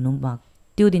नारी हुनुमा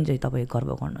त्यो दिन चाहिँ तपाईँ गर्व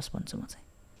गर्नुहोस् भन्छु म चाहिँ।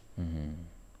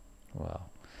 वाउ,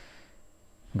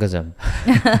 गजब।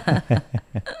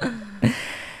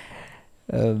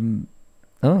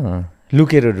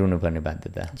 लुकेर रुनुपर्ने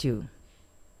बाध्यता,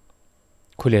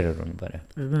 खुलेर रुनु पर्यो,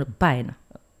 रुनु पाएन,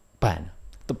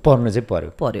 त पर्नु चाहिँ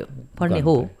पर्यो, पर्ने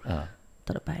हो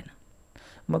तर पाएन।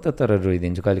 म त तर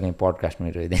रोइदिन्छु, कहिले काहीँ पडकास्टमै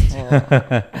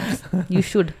रोइदिन्छु। यु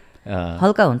सुड,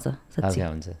 हल्का हुन्छ,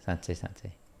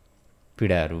 साँच्चै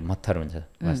पीडाहरू मत्थर हुन्छ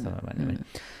वास्तवमा भन्यो भने।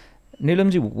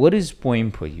 नीलमजी, what is poem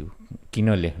for you?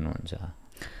 किन लेख्नुहुन्छ?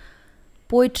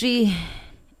 पोइट्री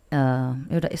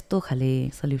एउटा यस्तो खाले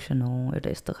सल्युसन हो, एउटा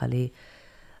यस्तो खाले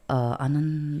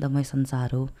आनन्दमय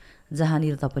संसार हो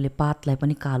जहाँनिर तपाईँले पातलाई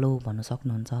पनि कालो भन्न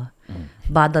सक्नुहुन्छ,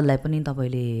 बादललाई पनि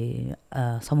तपाईँले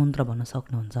समुद्र भन्न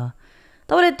सक्नुहुन्छ,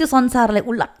 तपाईँले त्यो संसारलाई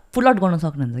उलट पुलट गर्न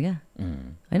सक्नुहुन्छ क्या।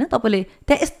 होइन, तपाईँले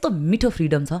त्यहाँ यस्तो मिठो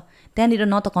फ्रिडम छ, त्यहाँनिर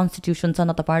न त कन्स्टिट्युसन छ,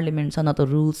 न त पार्लिमेन्ट छ, न त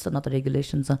रुल्स छ, न त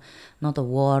रेगुलेसन छ, न त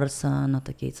वार छ, न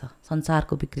त केही छ।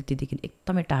 संसारको विकृतिदेखि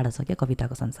एकदमै टाढा छ क्या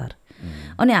कविताको संसार।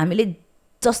 अनि हामीले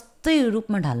जस्तै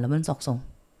रूपमा ढाल्न पनि सक्छौँ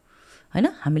होइन,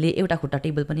 हामीले एउटा खुट्टा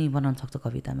टेबल पनि बनाउन सक्छ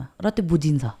कवितामा, र त्यो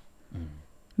बुझिन्छ,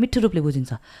 मिठो रूपले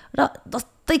बुझिन्छ। र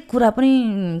जस्तै कुरा पनि,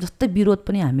 जस्तै विरोध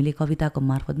पनि हामीले कविताको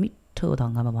मार्फत मिठो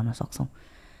ढङ्गमा भन्न सक्छौँ।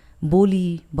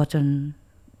 बोली वचन,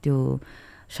 त्यो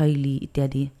शैली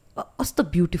इत्यादि कस्तो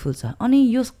ब्युटिफुल छ। अनि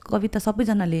यो कविता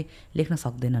सबैजनाले लेख्न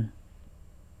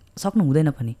सक्नु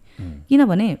हुँदैन पनि,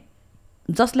 किनभने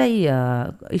जसलाई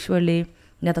ईश्वरले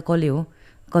या त कसले हो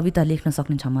कविता लेख्न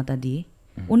सक्ने क्षमता दिए,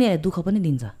 उनीहरूलाई दुःख पनि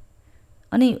दिन्छ।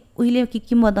 अनि उहिले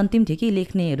किंवदन्ती पनि थियो कि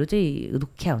लेख्नेहरू चाहिँ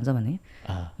दुःख्या हुन्छ भने,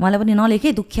 मलाई पनि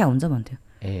नलेखे दुःख्या हुन्छ भन्थ्यो।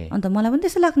 अन्त मलाई पनि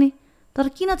त्यसै लाग्ने, तर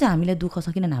किन चाहिँ हामीलाई दुःख छ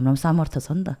किनभने हाम्रो सामर्थ्य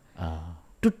छ नि त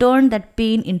to turn that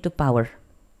pain into power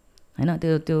होइन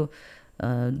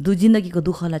त्यो जिन्दगीको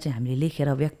दुःखलाई चाहिँ हामीले लेखेर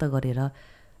व्यक्त गरेर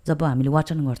जब हामीले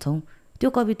वाचन गर्छौँ त्यो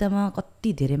कवितामा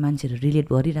कति धेरै मान्छेहरू रिलेट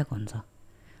गरिरहेको हुन्छ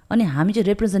अनि हामी चाहिँ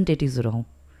रिप्रेजेन्टेटिभ्सहरू हौँ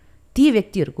ती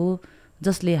व्यक्तिहरूको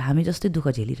जसले हामी जस्तै दुःख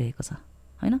झेलिरहेको छ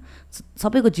होइन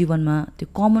सबैको जीवनमा त्यो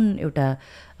कमन एउटा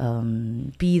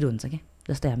पीर हुन्छ क्या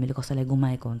जस्तै हामीले कसैलाई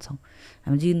गुमाएको हुन्छौँ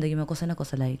हामी जिन्दगीमा कसै न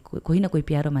कसैलाई कोही न कोही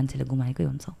प्यारो मान्छेलाई गुमाएकै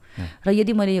हुन्छौँ र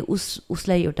यदि मैले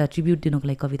उसलाई एउटा ट्रिब्युट दिनुको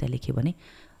लागि कविता लेखेँ भने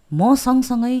म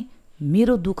सँगसँगै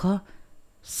मेरो दुःख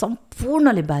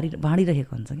सम्पूर्णले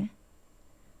बाँडिरहेको हुन्छ क्या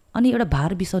अनि एउटा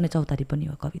भार बिसाउने चौतारी पनि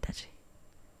हो कविता चाहिँ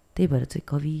त्यही भएर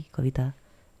चाहिँ कविता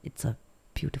इट्स अ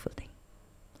ब्युटिफुल थिङ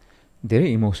धेरै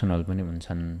इमोसनल पनि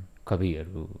हुन्छन्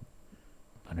कविहरू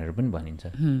भनेर पनि भनिन्छ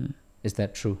इज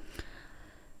द्याट ट्रु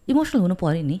इमोसनल हुनु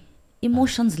पऱ्यो नि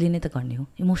इमोसन्सले नै त गर्ने हो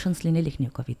इमोसन्सले नै लेख्ने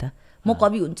हो कविता म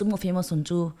कवि हुन्छु म फेमस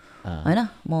हुन्छु होइन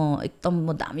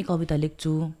म दामी कविता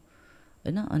लेख्छु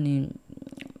होइन अनि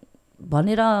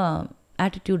भनेर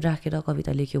एटिट्युड राखेर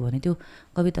कविता लेख्यो भने त्यो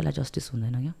कवितालाई जस्टिस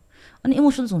हुँदैन क्या अनि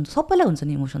इमोसन्स हुन्छ सबैलाई हुन्छ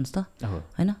नि इमोसन्स त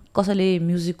होइन कसैले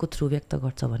म्युजिकको थ्रु व्यक्त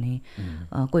गर्छ भने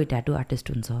कोही ट्याटु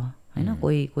आर्टिस्ट हुन्छ होइन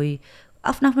कोही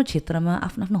आफ्नो आफ्नो क्षेत्रमा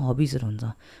आफ्नो आफ्नो हबिजहरू हुन्छ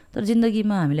तर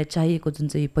जिन्दगीमा हामीलाई चाहिएको जुन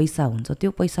चाहिँ पैसा हुन्छ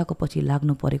त्यो पैसाको पछि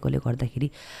लाग्नु परेकोले गर्दाखेरि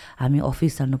हामी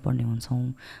अफिस जानुपर्ने हुन्छौँ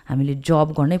हामीले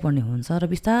जब गर्नै पर्ने हुन्छ र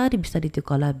बिस्तारै बिस्तारै त्यो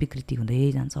कला विकृति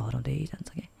हुँदै जान्छ हराउँदै जान्छ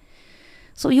क्या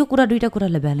सो यो दुईवटा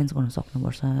कुरालाई ब्यालेन्स गर्न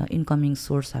सक्नुपर्छ इन्कमिङ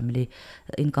सोर्स हामीले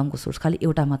इन्कमको सोर्स खालि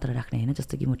एउटा मात्र राख्ने होइन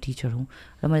जस्तो कि म टिचर हुँ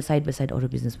र मैले साइड बाई साइड अरू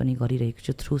बिजनेस पनि गरिरहेको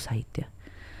छु थ्रु साहित्य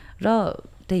र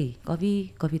त्यही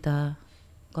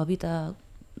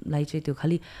कवितालाई चाहिँ त्यो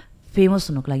खालि फेमस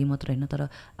हुनुको लागि मात्र होइन तर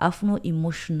आफ्नो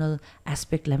इमोसनल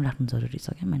एस्पेक्टलाई पनि राख्नु जरुरी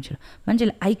छ क्या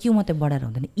मान्छेले आइक्यू मात्रै बढाएर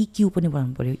हुँदैन इक्यू पनि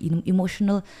बढाउनु पऱ्यो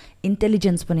इमोसनल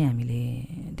इन्टेलिजेन्स पनि हामीले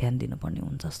ध्यान दिनुपर्ने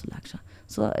हुन्छ जस्तो लाग्छ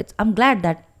so I am glad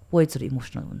that पोइट्सहरू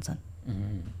emotional हुन्छन्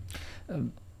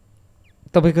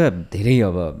तपाईँका धेरै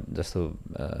अब जस्तो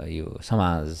यो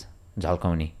समाज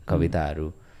झल्काउने कविताहरू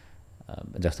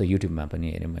जस्तो युट्युबमा पनि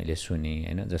हेरेँ मैले सुनेँ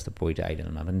होइन जस्तो पोइट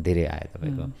आइडलमा पनि धेरै आयो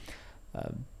तपाईँको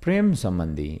प्रेम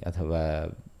सम्बन्धी अथवा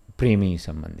प्रेमी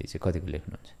सम्बन्धी चाहिँ कतिको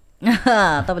लेख्नुहुन्छ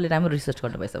तपाईँले राम्रो रिसर्च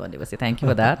गर्नुभएछ भनेपछि थ्याङ्क यू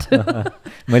फर द्याट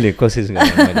मैले कोसिस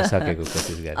सकेको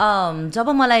कोसिस गरेँ जब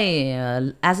मलाई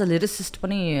एज अ लिरिसिस्ट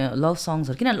पनि लभ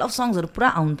सङ्ग्सहरू किन लभ सङ्ग्सहरू पुरा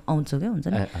आउँछ क्या हुन्छ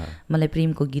नि मलाई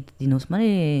प्रेमको गीत दिनुहोस् भने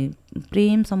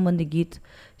प्रेम सम्बन्धी गीत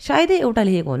सायदै एउटा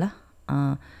लेखेको होला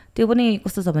त्यो पनि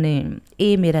कस्तो छ भने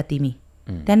ए मेरा तिमी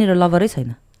त्यहाँनिर लभरै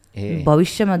छैन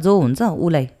भविष्यमा जो हुन्छ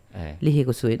उसलाई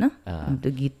लेखेको छु होइन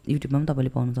त्यो गीत युट्युबमा पनि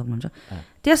तपाईँले पाउनु सक्नुहुन्छ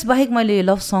त्यसबाहेक मैले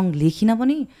लभ सङ लेखिनँ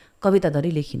पनि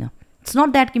कविताधरि लेखिनँ इट्स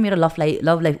नट द्याट कि मेरो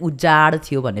लभ लाइफ उजाड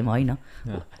थियो भन्ने होइन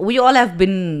we all have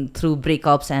been through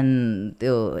breakups and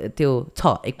त्यो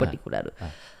छ एकपट्टि कुराहरू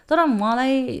तर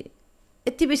मलाई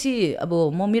यति बेसी अब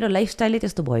मेरो लाइफस्टाइलै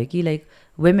त्यस्तो भयो कि लाइक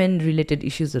वुमेन रिलेटेड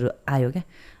इस्युजहरू आयो क्या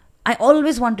I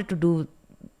always wanted to do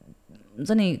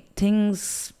हुन्छ नि थिङ्स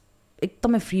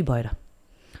एकदमै फ्री भएर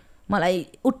मलाई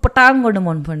उटपटाङ गर्नु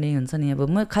मनपर्ने हुन्छ नि अब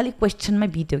म खालि क्वेसनमै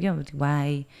बित्यो क्या वाइ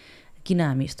किन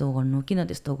हामी यस्तो गर्नु किन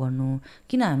त्यस्तो गर्नु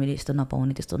किन हामीले यस्तो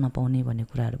नपाउने त्यस्तो नपाउने भन्ने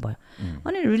कुराहरू भयो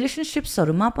अनि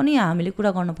रिलेसनसिप्सहरूमा पनि हामीले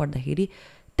कुरा गर्नु पर्दाखेरि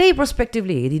त्यही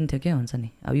पर्सपेक्टिभले हेरिन्थ्यो क्या हुन्छ नि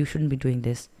अब you should be doing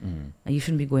this you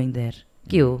should be going there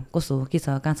के हो कसो के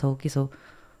छ कहाँ छौ के छौ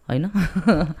होइन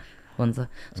हुन्छ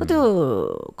सो त्यो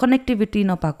कनेक्टिभिटी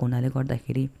नपाएको हुनाले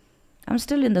गर्दाखेरि आइ am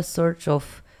still in the search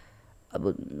of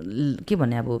अब के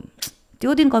भने अब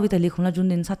त्यो दिन कविता लेखौँला जुन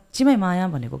दिन साँच्चीमै माया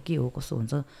भनेको के हो कस्तो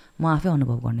हुन्छ म आफै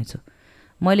अनुभव गर्नेछु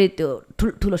मैले त्यो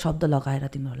ठुल्ठुलो शब्द लगाएर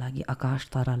तिम्रो लागि आकाश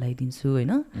तारा लगाइदिन्छु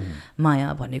होइन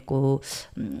माया भनेको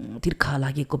तिर्खा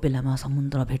लागेको बेलामा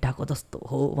समुद्र भेटाएको जस्तो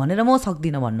हो भनेर म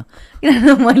सक्दिनँ भन्न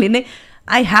किनभने मैले नै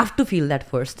I have to feel that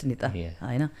first नि त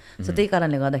होइन सो त्यही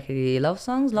कारणले गर्दाखेरि love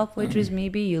songs love पोइट्रिज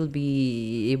maybe you'll be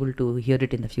able to hear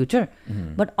it in the future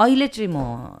but अहिले चाहिँ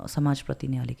म समाजप्रति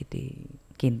नै अलिकति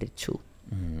केन्द्रित छु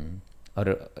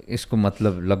अरू यसको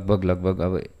मतलब लगभग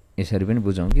अब यसरी पनि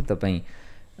बुझौँ कि तपाईँ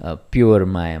प्योर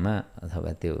मायामा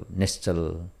अथवा त्यो निश्चल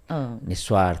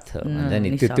निस्वार्थ भन्छ नि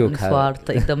त्यो निस्वार्थ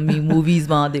एकदम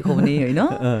मुभिजमा देखाउने होइन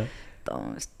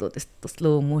यस्तो त्यस्तो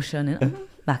स्लो मोसन होइन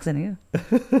भएको छैन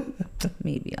क्या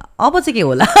मेबी अब चाहिँ के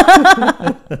होला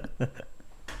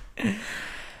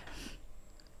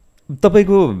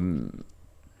तपाईँको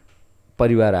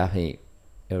परिवार आफै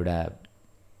एउटा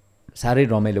साह्रै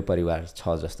रमाइलो परिवार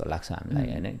छ जस्तो लाग्छ हामीलाई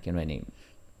होइन किनभने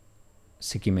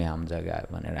सिक्किमे हाम जग्गा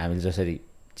भनेर हामीले जसरी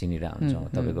चिनिरह हुन्छौँ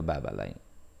तपाईँको बाबालाई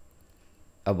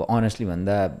अब अनेस्टली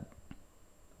भन्दा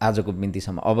आजको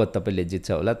मिन्तीसम्म अब तपाईँले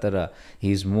जित्छ होला तर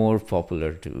he is more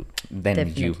popular to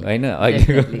then you होइन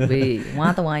अहिलेको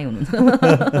उहाँ त उहाँ हुनुहुन्छ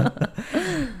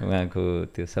उहाँको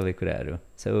त्यो सबै कुराहरू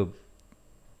सो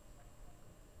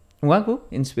उहाँको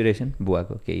इन्सपिरेसन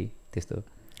बुवाको केही त्यस्तो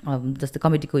जस्तै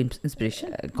कमेडीको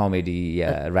इन्सपिरेसन कमेडी या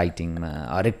राइटिङमा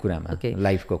हरेक कुरामा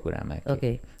लाइफको कुरामा ओके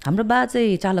हाम्रो बा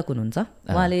चाहिँ चालक हुनुहुन्छ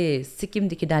उहाँले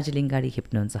सिक्किमदेखि दार्जिलिङ गाडी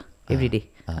खेप्नुहुन्छ एभ्रिडे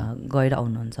गएर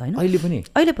आउनुहुन्छ होइन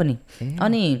अहिले पनि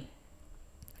अनि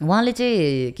उहाँले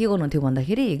चाहिँ के गर्नुहुन्थ्यो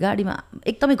भन्दाखेरि गाडीमा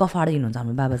एकदमै गफाडै हुनुहुन्छ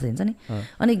हाम्रो बाबा चाहिँ हुन्छ नि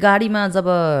अनि गाडीमा जब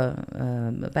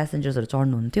प्यासेन्जर्सहरू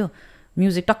चढ्नुहुन्थ्यो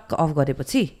म्युजिक टक्क अफ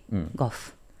गरेपछि गफ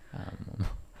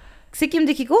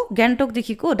सिक्किमदेखिको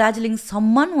गान्तोकदेखिको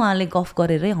दार्जिलिङसम्म उहाँले गफ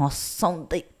गरेरै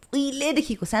हँसाउँदै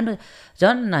उहिलेदेखिको सानो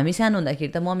झन् हामी सानो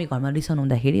हुँदाखेरि त मम्मी घरमा रिसाउनु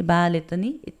हुँदाखेरि बाले त नि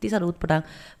यति साह्रो उटपटाङ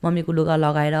मम्मीको लुगा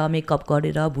लगाएर मेकअप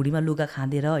गरेर भुँडीमा लुगा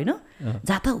खाँदेर होइन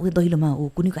जा त ऊ दैलोमा ऊ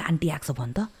कुनैको आन्टी आएको छ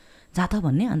भन् त जा त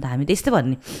भन्ने अन्त हामी त्यस्तै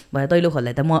भन्ने भयो दैलो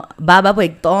खोल्दा त म बाबा पो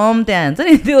एकदम त्यहाँ हुन्छ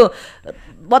नि त्यो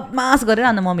बदमास गरेर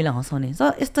अन्त मम्मीलाई हँसाउने सो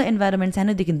यस्तो इन्भाइरोमेन्ट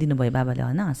सानैदेखि दिनुभयो बाबाले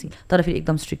होइन हाँसी तर फेरि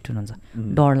एकदम स्ट्रिक्ट हुनुहुन्छ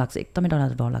डर लाग्छ एकदमै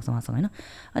डर लाग्छ उहाँसँग होइन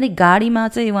अनि गाडीमा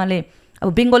चाहिँ उहाँले अब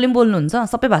बेङ्गली पनि बोल्नुहुन्छ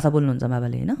सबै भाषा बोल्नुहुन्छ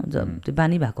बाबाले होइन त्यो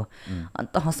बानी भएको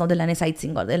अन्त हँसाउँदै लाने साइट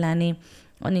सिङ गर्दै लाने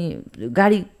अनि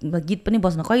गाडीमा गीत पनि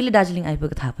बस्न कहिले दार्जिलिङ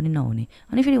आइपुगेको थाहा पनि नहुने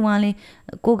अनि फेरि उहाँले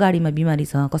को गाडीमा बिमारी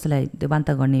छ कसैलाई त्यो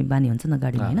बान्ता गर्ने बानी हुन्छ नि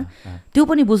गाडीमा होइन त्यो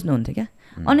पनि बुझ्नुहुन्थ्यो क्या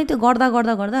अनि त्यो गर्दा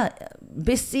गर्दा गर्दा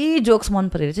बेसी जोक्स मन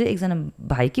परेर चाहिँ एकजना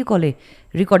भाइ के कसले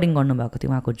रेकर्डिङ गर्नुभएको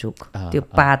थियो उहाँको जोक त्यो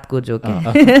पातको जोक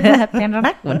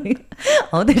भन्ने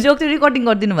हौ त्यो जोक चाहिँ रेकर्डिङ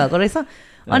गरिदिनु भएको रहेछ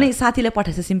अनि साथीले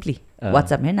पठाएछ सिम्पली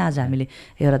वाट्सएपमा हेर्न आज हामीले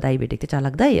एउटा दाइ भेटेको थियो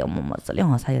चालक दाइ मजाले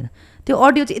हँसायो त्यो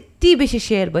अडियो चाहिँ यति बेसी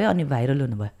सेयर भयो अनि भाइरल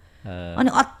हुनुभयो अनि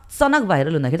अचानक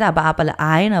भाइरल हुँदाखेरि चाहिँ अब आपालाई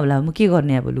आएन अब म के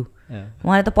गर्ने अब लु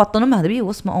उहाँले त पत्ताउनु पनि भएको थियो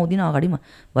होस् म आउँदिनँ अगाडि म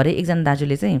भरे एकजना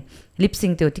दाजुले चाहिँ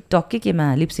लिप्सिङ त्यो टिकटक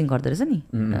केमा लिप्सिङ गर्दो रहेछ नि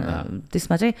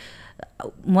त्यसमा चाहिँ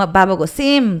म बाबाको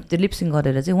सेम त्यो लिप्सिङ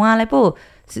गरेर चाहिँ उहाँलाई पो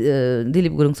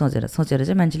दिलीप गुरुङ सोचेर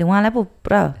चाहिँ मान्छेले उहाँलाई पो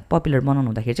पुरा पपुलर बनाउनु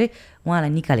हुँदाखेरि चाहिँ उहाँलाई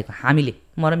निकालेको हामीले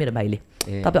म र मेरो भाइले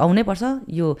तपाईँ आउनै पर्छ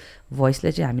यो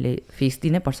भोइसले चाहिँ हामीले फेस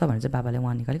दिनै पर्छ भनेर चाहिँ बाबाले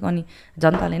उहाँ निकालेको अनि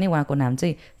जनताले नै उहाँको नाम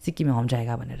चाहिँ सिक्किमे हम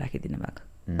जाएगा भनेर राखिदिनु भएको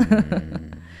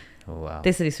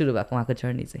त्यसरी सुरु भएको उहाँको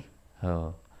जर्नी चाहिँ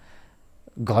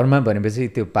घरमा भनेपछि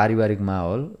त्यो पारिवारिक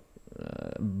माहौल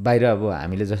बाहिर अब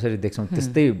हामीले जसरी देख्छौँ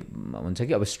त्यस्तै हुन्छ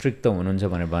कि अब स्ट्रिक्ट त हुनुहुन्छ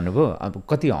भनेर भन्नुभयो अब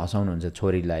कति हँसाउनुहुन्छ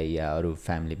छोरीलाई या अरू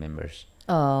फ्यामिली मेम्बर्स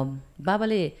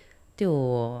बाबाले त्यो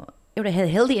एउटा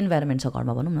हेल्दी इन्भाइरोमेन्ट छ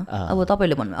घरमा भनौँ न अब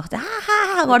तपाईँले भन्नुभएको चाहिँ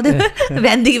हा गर्दै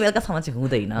बिहानदेखि बेलुकासम्म चाहिँ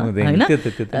हुँदैन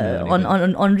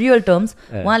होइन अन रियल टर्म्स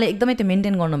उहाँले एकदमै त्यो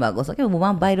मेन्टेन गर्नुभएको छ कि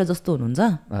उहाँ बाहिर जस्तो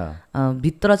हुनुहुन्छ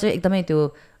भित्र चाहिँ एकदमै त्यो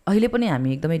अहिले पनि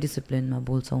हामी एकदमै डिसिप्लिनमा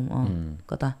बोल्छौँ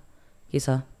कता के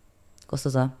छ कस्तो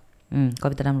छ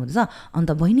कविता राम्रो हुँदैछ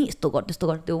अन्त बहिनी यस्तो गर त्यस्तो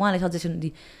गर त्यो उहाँले सजेसन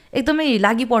दिए एकदमै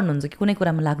लागि पर्नुहुन्छ कि कुनै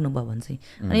कुरामा लाग्नुभयो भने चाहिँ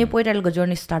अनि यो पोइटाइलको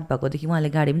जर्नी स्टार्ट भएकोदेखि उहाँले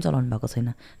गाडी पनि चलाउनु भएको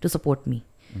छैन टु सपोर्ट मी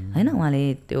होइन उहाँले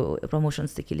त्यो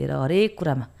प्रमोसन्सदेखि लिएर हरेक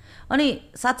कुरामा अनि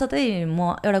साथसाथै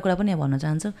म एउटा कुरा पनि भन्न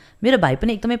चाहन्छु मेरो भाइ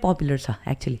पनि एकदमै पपुलर छ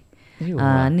एक्चुली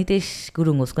नितेश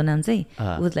गुरुङ उसको नाम चाहिँ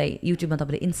उसलाई युट्युबमा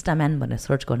तपाईँले इन्स्टाम्यान भनेर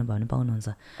सर्च गर्नुभयो भने पाउनुहुन्छ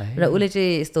र उसले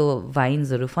चाहिँ यस्तो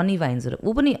भाइन्सहरू फनी भाइन्सहरू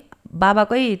ऊ पनि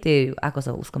बाबाकै त्यो आएको छ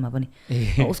उसकोमा पनि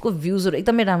उसको भ्युजहरू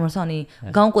एकदमै राम्रो छ अनि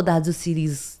गाउँको दाजु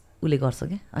सिरिज उसले गर्छ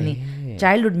क्या अनि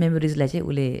चाइल्डहुड मेमोरिजलाई चाहिँ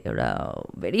उसले एउटा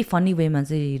भेरी फनी वेमा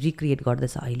चाहिँ रिक्रिएट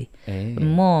गर्दैछ अहिले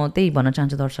म त्यही भन्न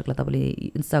चाहन्छु दर्शकलाई तपाईँले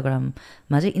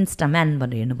इन्स्टाग्राममा चाहिँ इन्स्टाम्यान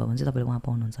भनेर हेर्नुभयो भने चाहिँ तपाईँले उहाँ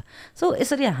पाउनुहुन्छ सो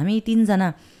यसरी हामी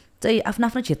तिनजना चाहिँ आफ्नो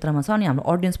आफ्नो क्षेत्रमा छ अनि हाम्रो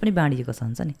अडियन्स पनि बाँडिएको छ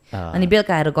हुन्छ नि अनि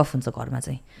बेलुका आएर गफ हुन्छ घरमा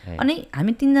चाहिँ अनि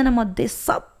हामी तिनजना मध्ये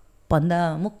सबभन्दा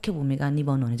मुख्य भूमिका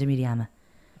निभाउनु हुने चाहिँ मेरो आमा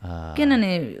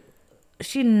किनभने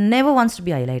C never wants to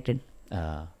be highlighted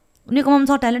उनीहरूकोमा पनि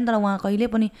छ ट्यालेन्ट तर उहाँ कहिले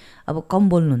पनि अब कम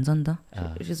बोल्नुहुन्छ नि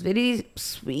त it is very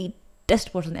sweetest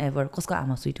person ever कसको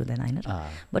आमा स्विट हुँदैन होइन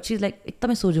बट सी इज लाइक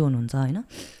एकदमै सोझो हुनुहुन्छ होइन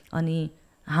अनि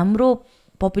हाम्रो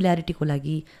पपुल्यारिटीको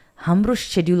लागि हाम्रो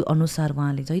सेड्युल अनुसार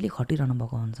उहाँले जहिले खटिरहनु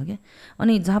भएको हुन्छ क्या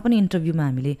अनि जहाँ पनि इन्टरभ्यूमा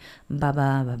हामीले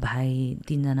बाबा भाइ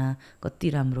तिनजना कति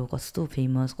राम्रो कस्तो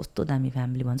फेमस कस्तो दामी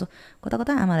फ्यामिली भन्छौँ कता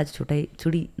कता आमालाई चाहिँ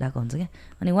छुडिरहेको हुन्छ क्या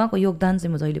अनि उहाँको योगदान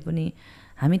चाहिँ म जहिले पनि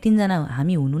हामी तिनजना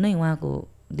हामी हुनु नै उहाँको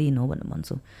दिन हो भनेर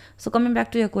भन्छु so coming back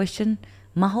to your question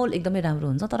माहौल एकदमै राम्रो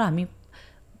हुन्छ तर हामी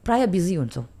प्रायः बिजी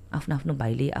हुन्छौँ आफ्नो आफ्नो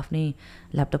भाइले आफ्नै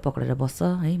ल्यापटप पक्रेर बस्छ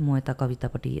है म यता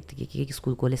कवितापट्टि यति के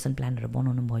स्कुलको लेसन प्लानहरू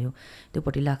बनाउनु भयो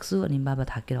त्योपट्टि लाग्छु अनि बाबा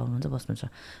थाकेर आउनुहुन्छ बस्नुहुन्छ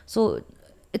so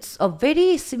it's a very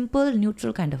simple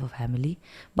neutral kind of a family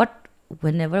but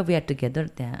when ever we are together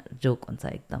त्यहाँ जोक हुन्छ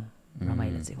एकदम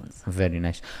रमाइलो चाहिँ हुन्छ। Very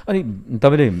nice. अनि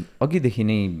तपाईँले अघिदेखि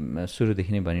नै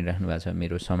सुरुदेखि नै भनिराख्नु भएको छ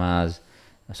मेरो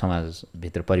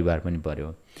समाजभित्र परिवार पनि पऱ्यो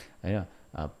होइन,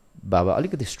 बाबा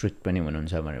अलिकति स्ट्रिक्ट पनि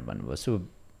हुनुहुन्छ भनेर भन्नुभयो। सो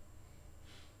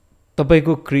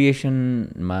तपाईँको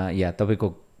क्रिएसनमा या तपाईँको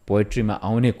पोएट्रीमा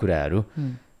आउने कुराहरू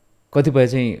कतिपय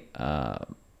चाहिँ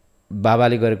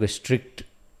बाबाले गरेको स्ट्रिक्ट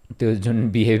त्यो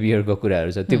जुन बिहेभियरको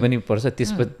कुराहरू छ त्यो पनि पर्छ,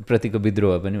 त्यसप्रतिको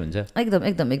विद्रोह पनि हुन्छ? एकदम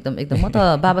एकदम एकदम एकदम। म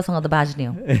त बाबासँग त बाज्ने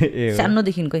हो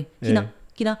सानोदेखिकै।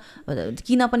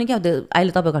 किन पनि क्या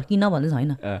अहिले तपाईँको घर किन भन्दैछ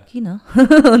होइन, किन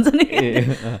हुन्छ नि,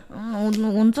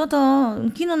 हुन्छ त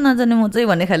किन नजाने म चाहिँ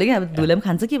भन्ने खाले क्या, अब धुले पनि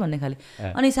खान्छ कि भन्ने खाले।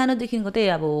 अनि सानोदेखिको त्यही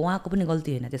अब उहाँको पनि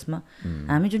गल्ती होइन त्यसमा।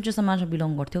 हामी जुन चाहिँ समाजमा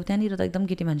बिलङ गर्थ्यौँ त्यहाँनिर त एकदम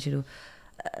केटी मान्छेहरू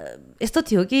यस्तो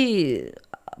थियो कि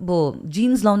अब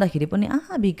जिन्स लाउँदाखेरि पनि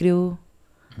बिग्रियो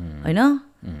होइन,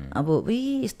 अब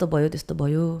यस्तो भयो त्यस्तो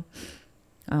भयो।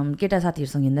 केटा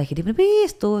साथीहरूसँग हिँड्दाखेरि पनि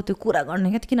यस्तो त्यो कुरा गर्ने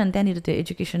क्या, किनभने त्यहाँनिर त्यो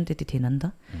एजुकेसन त्यति थिएन नि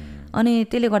त। अनि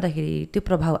त्यसले गर्दाखेरि त्यो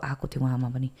प्रभाव आएको थियो उहाँमा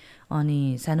पनि। अनि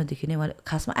सानोदेखि नै उहाँले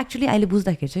खासमा एक्चुअली अहिले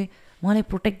बुझ्दाखेरि चाहिँ उहाँले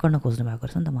प्रोटेक्ट गर्न खोज्नु भएको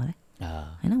रहेछ नि त मलाई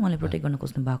होइन, उहाँले प्रोटेक्ट गर्न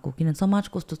खोज्नु भएको। किनभने समाज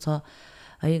कस्तो छ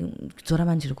है, छोरा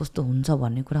मान्छेहरू कस्तो हुन्छ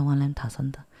भन्ने कुरा उहाँलाई पनि थाहा छ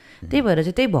नि त। त्यही भएर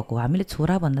चाहिँ त्यही भएको, हामीले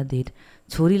छोराभन्दा धेर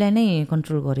छोरीलाई नै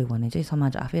कन्ट्रोल गऱ्यो भने चाहिँ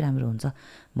समाज आफै राम्रो हुन्छ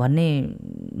भन्ने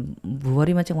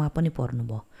भुवरीमा चाहिँ उहाँ पनि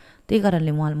पर्नुभयो। त्यही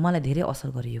कारणले मलाई धेरै असर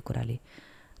गर्यो यो कुराले।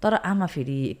 तर आमा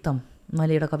फेरि एकदम,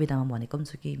 मैले एउटा कवितामा भनेको पनि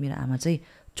छु कि मेरो आमा चाहिँ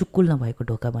चुक्कुल नभएको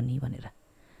ढोका बनी भनेर।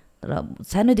 र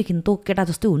सानोदेखि तँ केटा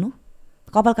जस्तै हुनु,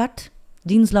 कपाल काट,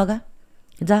 जिन्स लगा,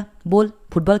 जा बोल,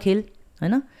 फुटबल खेल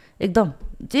होइन, एकदम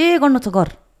जे गर्नु छ गर,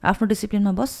 आफ्नो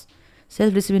डिसिप्लिनमा बस,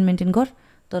 सेल्फ डिसिप्लिन मेन्टेन गर,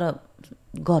 तर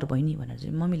गर बहिनी भनेर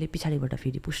चाहिँ मम्मीले पछाडिबाट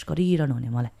फेरि पुस गरिरहनु हुने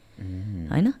मलाई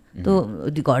होइन। त्यो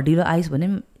घर ढिलो आइस भने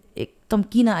एकदम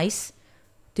किन आइस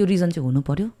त्यो रिजन चाहिँ हुनु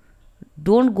पऱ्यो,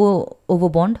 डोन्ट गो ओभर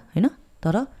बन्ड होइन,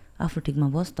 तर आफ्नो ठिकमा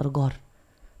बस, तर गर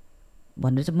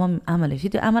भनेर चाहिँ आमाले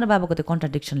त्यो आमा र बाबाको त्यो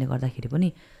कन्ट्राडिक्सनले गर्दाखेरि पनि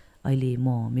अहिले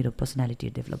मेरो पर्सनालिटी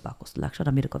डेभलप भएको जस्तो लाग्छ र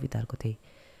मेरो कविताहरूको त्यही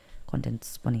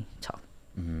कन्टेन्ट्स पनि छ।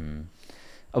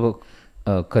 अब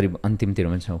करिब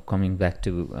अन्तिमतिरमा छौँ, coming back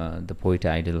to the poet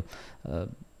idol,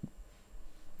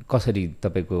 कसरी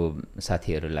तपाईँको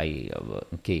साथीहरूलाई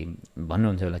अब केही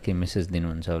भन्नुहुन्छ होला, केही मेसेज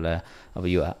दिनुहुन्छ होला? अब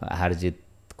यो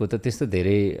हारजितको त त्यस्तो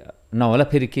धेरै नहोला,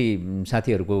 फेरि केही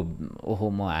साथीहरूको ओहो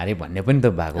म हारेँ भन्ने पनि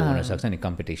त भएको हुनसक्छ नि,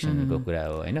 कम्पिटिसनको कुरा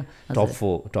हो होइन।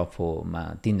 टप फोरमा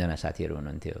 3 जना साथीहरू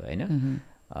हुनुहुन्थ्यो होइन,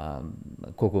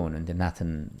 को हुनुहुन्थ्यो?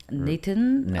 नेथन,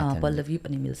 पल्लवी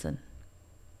अनि मिल्सन,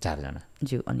 4 जना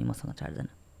ज्यू, अनि मसँग 4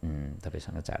 जना,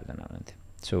 तपाईँसँग 4 जना हुनुहुन्थ्यो।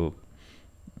 सो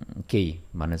केही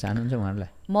भन्न चाहनुहुन्छ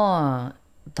उहाँहरूलाई? म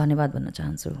धन्यवाद भन्न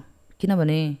चाहन्छु,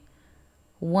 किनभने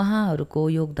उहाँहरूको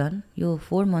योगदान यो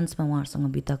 4 मन्थ्समा उहाँहरूसँग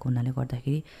बिताएको हुनाले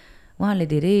गर्दाखेरि उहाँहरूले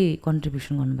धेरै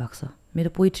कन्ट्रिब्युसन गर्नुभएको छ मेरो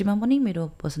पोइट्रीमा पनि, मेरो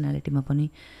पर्सनालिटीमा पनि।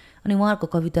 अनि उहाँहरूको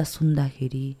कविता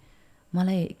सुन्दाखेरि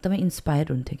मलाई एकदमै इन्सपायर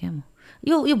हुन्थ्यो क्या। म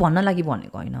यो भन्न लागि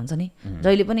भनेको होइन, हुन्छ नि,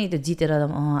 जहिले पनि त्यो जितेर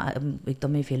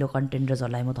एकदमै फेलो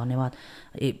कन्टेन्डर्सहरूलाई म धन्यवाद,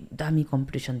 दामी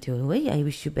कम्पिटिसन थियो है, आई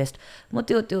विस यु बेस्ट, म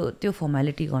त्यो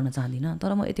फर्मालिटी गर्न चाहदिनँ।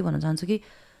 तर म यति भन्न चाहन्छु कि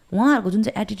उहाँहरूको जुन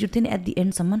चाहिँ एटिट्युड थियो नि एट दि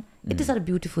एन्डसम्म यति साह्रो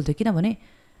ब्युटिफुल थियो, किनभने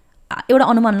एउटा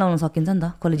अनुमान लगाउन सकिन्छ नि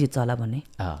त कसले जित्छ होला भन्ने।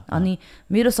 अनि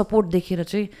मेरो सपोर्ट देखेर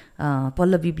चाहिँ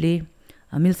पल्लवीले,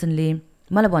 मिल्सनले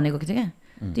मलाई भनेको थियो क्या,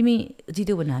 तिमी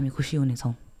जित्यौ भने हामी खुसी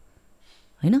हुनेछौँ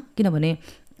होइन। किनभने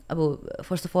अब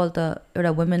फर्स्ट अफ अल त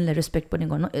एउटा वुमेनलाई रेस्पेक्ट पनि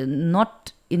गर्नु,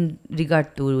 not in regard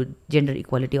to gender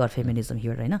equality or feminism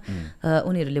here होइन,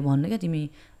 उनीहरूले भन्नु क्या तिमी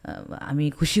हामी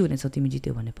खुसी हुनेछौँ तिमी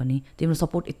जित्यौ भने पनि, तिम्रो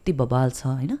सपोर्ट यति बबाल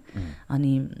छ होइन,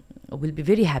 अनि will be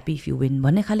very happy if you win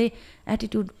भन्ने खाले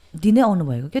एटिट्युड दिँदै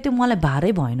आउनुभएको क्या। त्यो मलाई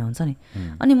भारै भएन हुन्छ नि।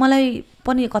 अनि मलाई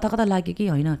पनि कता कता लाग्यो कि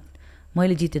होइन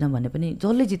मैले जितेन भने पनि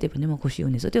जसले जिते पनि म खुसी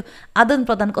हुनेछु। त्यो आदान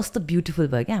प्रदान कस्तो ब्युटिफुल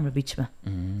भयो क्या हाम्रो बिचमा।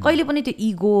 कहिले पनि त्यो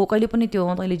इगो, कहिले पनि त्यो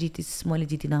तैँले जितिस् मैले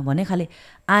जितिनँ भन्ने खाले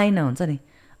आएन हुन्छ नि।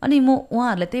 अनि म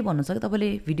उहाँहरूलाई त्यही भन्नु छ कि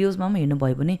तपाईँले भिडियोजमा पनि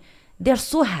हेर्नुभयो भने they are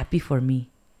so happy for me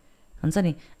हुन्छ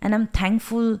नि, and I am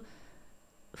thankful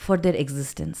for there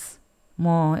existence.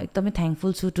 म एकदमै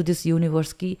थ्याङ्कफुल छु टु दिस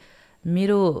युनिभर्स कि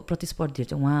मेरो प्रतिस्पर्धीहरू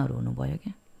चाहिँ उहाँहरू हुनुभयो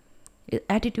क्या।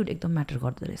 एटिट्युड एकदम म्याटर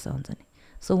गर्दो रहेछ हुन्छ नि।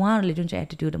 सो उहाँहरूले जुन चाहिँ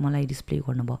एटिट्युड मलाई डिस्प्ले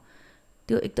गर्नुभयो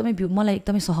त्यो एकदमै मलाई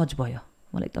एकदमै सहज भयो,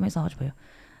 मलाई एकदमै सहज भयो।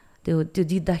 त्यो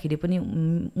जित्दाखेरि पनि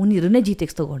उनीहरू नै जिते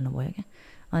जस्तो गर्नुभयो क्या।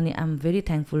 अनि आइ am very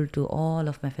thankful to all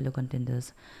of my fellow कन्टेन्डर्स,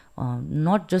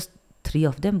 not just 3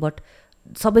 of them but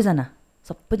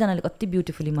सबैजनाले कति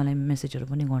ब्युटिफुल्ली मलाई मेसेजहरू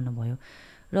पनि गर्नुभयो।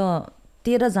 र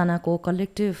 13 जनाको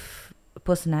कलेक्टिभ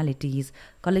पर्सनालिटिज,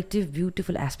 कलेक्टिभ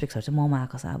ब्युटिफुल एस्पेक्ट्सहरू चाहिँ ममा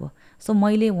आएको छ अब। सो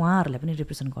मैले उहाँहरूलाई पनि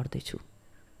रिप्रेजेन्ट गर्दैछु।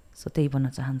 सो त्यही भन्न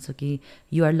चाहन्छु कि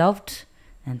you are लभड,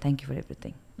 and thank you for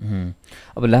everything.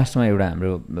 अब लास्टमा एउटा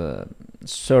हाम्रो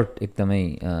सर्ट एकदमै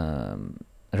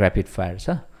ऱ्यापिड फायर छ,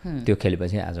 त्यो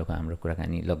खेलेपछि आजको हाम्रो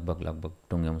कुराकानी लगभग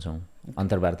टुङ्ग्याउँछौँ.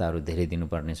 अन्तर्वार्ताहरू धेरै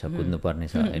दिनुपर्ने छ, कुद्नुपर्ने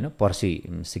छ होइन. पर्सि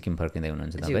सिक्किम फर्किँदै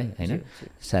हुनुहुन्छ तपाईँ होइन.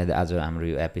 सायद आज हाम्रो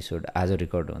यो एपिसोड आज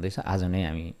रेकर्ड हुँदैछ, आज नै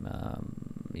हामी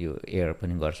यो एयर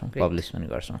पनि गर्छौँ, पब्लिस पनि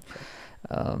गर्छौँ.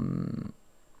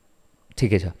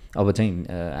 ठिकै छ, अब चाहिँ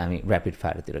हामी ऱ्यापिड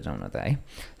फायरतिर जाउँ न त है.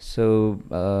 So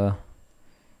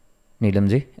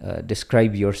Neelamji,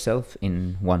 describe yourself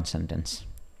in one sentence.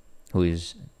 Who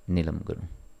is Neelam Gurung?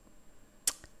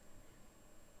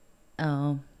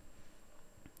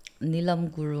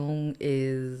 Neelam Gurung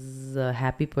is a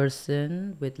happy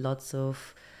person with lots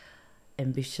of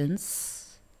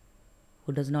ambitions,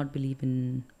 who does not believe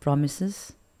in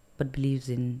promises but believes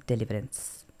in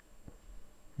deliverance.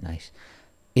 Nice.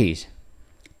 Age?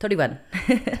 31.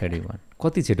 31.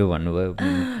 कति छिटो भन्नुभयो?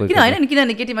 किन होइन नि,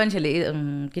 किनभने केटी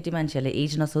मान्छेहरूले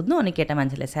as नसोध्नु अनि केटा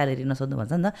मान्छेलाई स्यालेरी नसोध्नु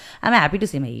भन्छ नि त. I'm happy to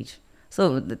see my age. So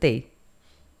त्यही,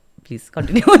 प्लिज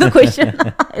कन्टिन्यू द क्वेसन.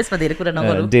 यसमा धेरै कुरा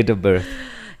नगरौँ. Date of birth?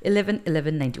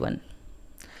 11/11/91.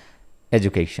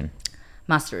 Education?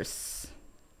 Masters.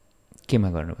 केमा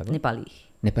गर्नुभएको?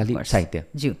 नेपाली साहित्य.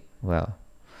 ज्यू. वाउ.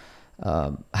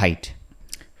 हाइट?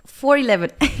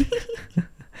 4'11".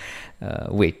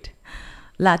 वेट?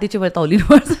 ला त्यो चाहिँ मैले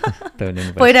तौलिनुपर्छ.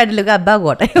 पहिराले गाब्बा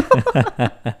घटायो.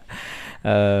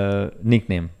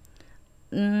 निकनेम?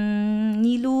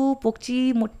 निलु,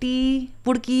 पोक्ची, मोटी,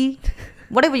 पुड्की,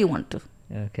 whatever you want to.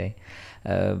 Okay.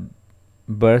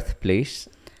 Birth place?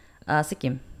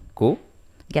 Sikkim. को?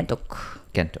 Gangtok.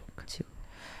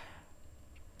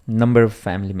 Number of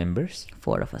family members?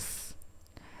 4 of us.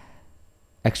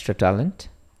 Extra talent?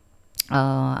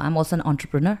 I'm also an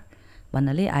entrepreneur.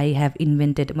 भन्नाले आई हेभ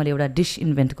इन्भेन्टेड, मैले एउटा डिस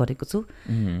इन्भेन्ट गरेको छु,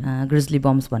 ग्रिजली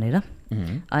बम्स भनेर.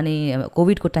 अनि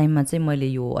कोभिडको टाइममा चाहिँ मैले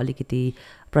यो अलिकति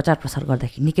प्रचार प्रसार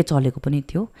गर्दाखेरि निकै चलेको पनि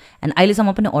थियो. एन्ड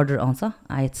अहिलेसम्म पनि अर्डर आउँछ.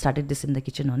 I started this in the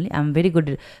kitchen only. I am very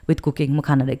good with cooking. म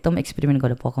खानाहरू एकदम एक्सपेरिमेन्ट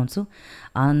गरेर पकाउँछु.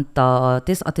 अन्त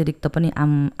त्यस अतिरिक्त पनि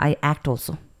आई एक्ट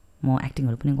अल्सो. म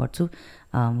एक्टिङहरू पनि गर्छु.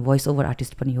 भोइस ओभर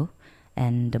आर्टिस्ट पनि हो.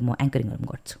 एन्ड म एङ्करिङहरू पनि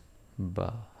गर्छु.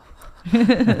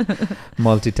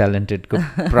 मल्टी ट्यालेन्टेडको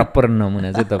प्रपर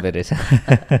नमुना चाहिँ तपाईँ रहेछ.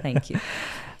 Thank you.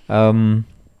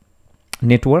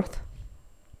 Net worth?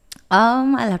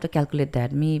 I have to calculate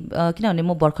that. किनभने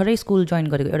म भर्खरै स्कुल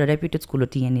जोइन गरेको, एउटा रेप्युटेड स्कुल हो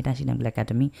टिएनई, टाँसी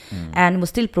एकाडेमी. एन्ड म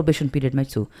स्टिल प्रोबेसन पिरियडमै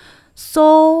छु. सो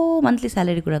मन्थली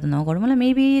स्यालेरी कुरा त नगरौँ, मलाई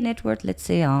maybe net worth let's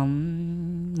say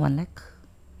 1 lakh.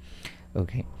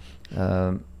 Okay.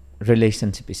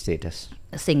 Relationship status?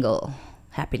 Single,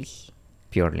 happily.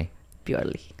 Purely?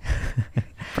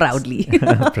 Proudly.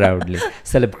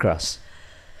 Celeb crush?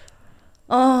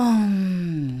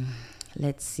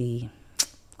 Let's see.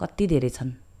 कति धेरै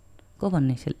छन्. को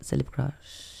भन्ने सेलेब क्रस?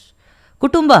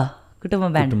 कुटुम्ब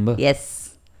ब्यान्ड. यस.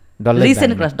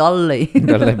 Recent cross. डल्लै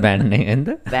ब्यान्ड नै होइन त?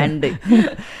 ब्यान्डै.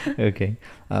 ओके.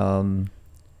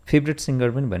 फेभरेट सिङ्गर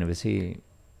पनि भनेपछि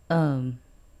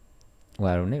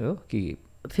उहाँहरू नै हो कि?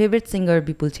 Favourite singer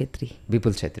Vipul Chhetri.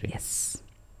 Yes.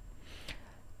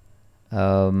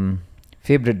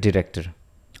 Favourite director?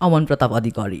 Aman Pratap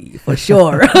Adhikari, for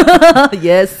sure.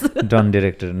 Yes. Done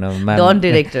director? नाम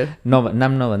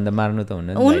नभन्दा मार्नु त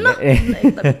हुन्न.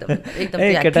 एकदम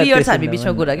क्लियर छ हामी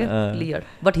बिचमा कुरा क्या, clear.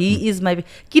 But he is my,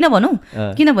 किन भनौँ,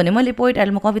 किनभने मैले पोइट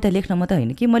एडमा कविता लेख्न मात्रै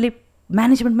होइन कि, मैले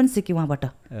म्यानेजमेन्ट पनि सिकेँ उहाँबाट.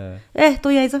 तँ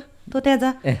यहाँ आइज, तँ त्यहाँ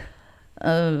जा,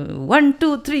 1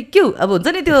 2 3 क्यु. अब हुन्छ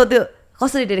नि त्यो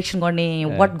कसरी डिरेक्सन गर्ने,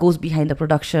 what goes behind the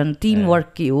production, team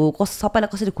work के हो, सबैलाई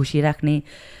कसरी खुसी राख्ने.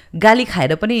 गाली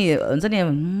खाएर पनि हुन्छ नि,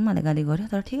 मलाई गाली गर्यो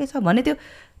तर ठिकै छ भने त्यो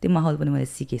माहौल पनि मैले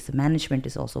सिकेँ. Management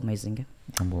is also amazing.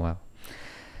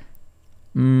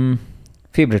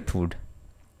 Favourite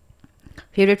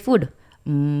food?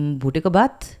 भुटेको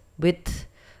भात विथ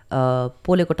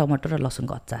पोलेको टमाटर र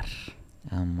लसुनको अचार.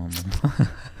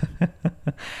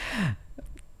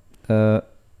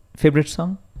 Favourite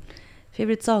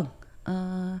song?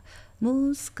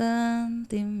 मुस्कान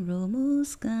तिम्रो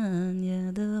मुस्कान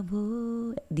याद भो,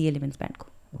 the elements ब्यान्डको.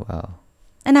 Wow.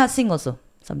 And I sync also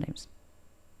sometimes.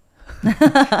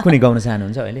 कुनै गाउन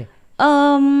चाहनुहुन्छ अहिले?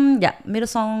 या मेरो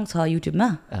सङ छ युट्युबमा,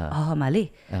 हमाले.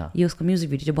 यसको म्युजिक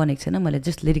भिडियो चाहिँ बनेको छैन, मैले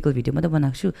जस्ट लिरिकल भिडियो मात्रै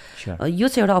बनाएको छु. यो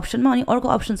चाहिँ एउटा अप्सनमा. अनि अर्को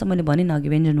अप्सन चाहिँ मैले भने अघि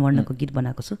व्यञ्जन वर्णको गीत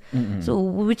बनाएको छु. So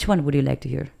which one would you like to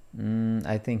hear?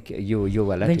 I think यो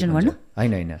वाला. व्यञ्जन वर्ण?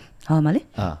 होइन, हमाले.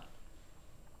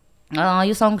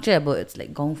 यो सङ चाहिँ अब इट्स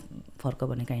लाइक गाउँ फर्क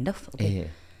भन्ने काइन्ड अफ.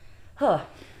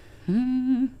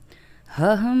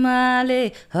 हमाले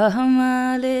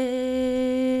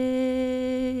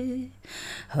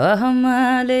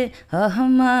हहमाले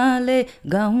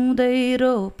गाउँदै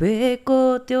रोपेको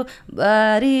त्यो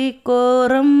बारीको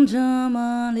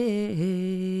रमझमाले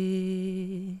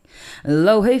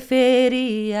लौ है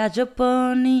फेरि आज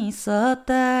पनि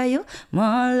सतायो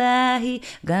मलाई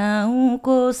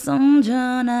गाउँको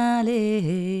सम्झनाले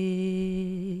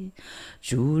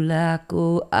चुलाको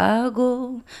आगो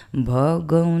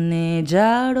भगाउने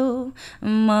जाडो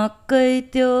मकै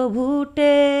त्यो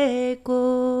भुटेको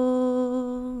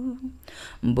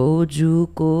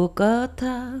बोजूको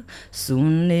कथा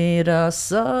सुनेर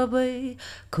सबै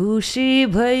खुसी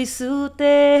भई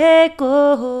सुतेको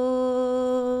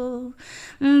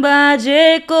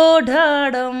बाजेको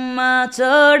ढाडमा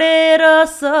चढेर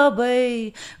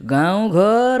सबै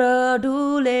गाउँघर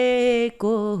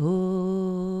डुलेको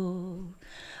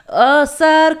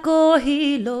असारको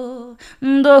हिलो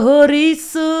दोहोरी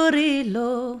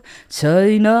सुरिलो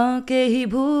छैन केही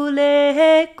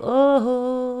भुलेको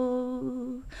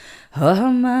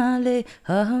हमाले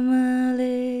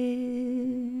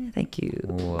थ्याङ्क यू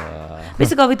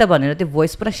बेसी कविता भनेर त्यो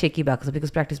भोइस पुरा सेकी भएको छ बिकज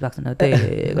प्र्याक्टिस भएको छैन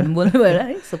त्यही बोल्नु भएर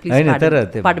है so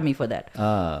please pardon me for that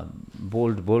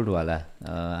बोल्डवाला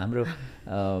हाम्रो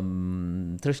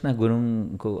तृष्णा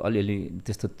गुरुङको अलिअलि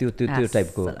त्यस्तो त्यो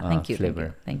टाइपको फ्लेभर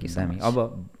थ्याङ्क यू दामी अब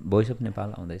भोइस अफ नेपाल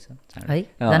आउँदैछ है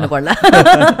जानु पर्ला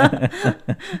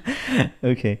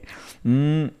okay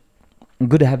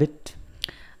good habit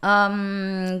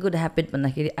good habit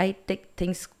भन्दाखेरि I take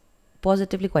things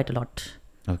positively quite a lot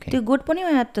Okay. त्यो गुड पनि हो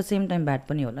at the same time bad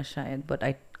पनि होला सायद but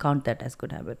I count that as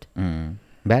good habit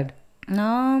bad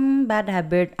bad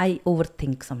habit I over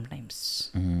think sometimes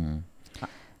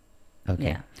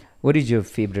Okay. What is your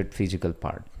favorite physical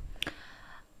part?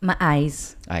 My eyes.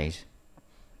 Eyes.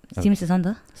 चिम्से छ नि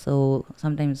त so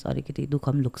sometimes अलिकति दुःख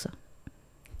पनि लुक्छ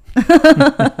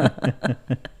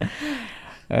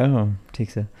ठिक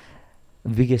छ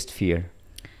biggest fear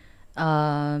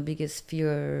biggest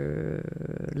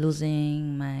fear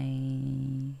losing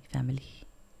my family.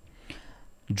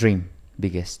 Dream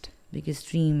biggest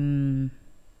dream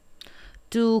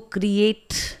to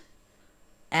create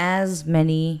as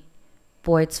many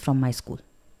poets from my school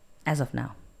as of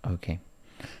now. Okay.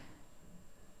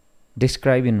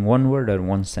 Describe in one word or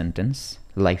one sentence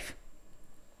life.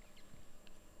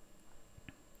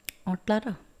 अट्ला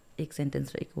र एक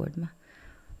sentence र एक वर्डमा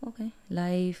okay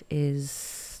life is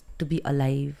to be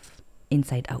alive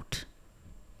inside out.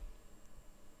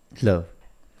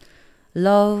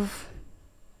 Love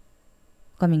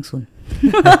coming soon.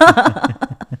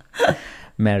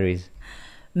 Marriage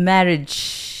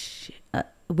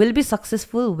will be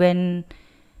successful when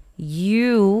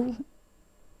you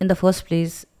in the first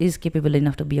place is capable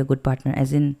enough to be a good partner,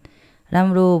 as in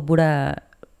राम्रो बुढा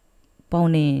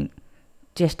पाउने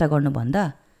चेष्टा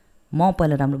गर्नुभन्दा म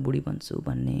पहिला राम्रो बुढी बन्छु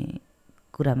भन्ने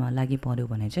कुरामा लागि पर्यो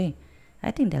भने चाहिँ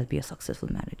I think that be a successful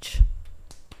marriage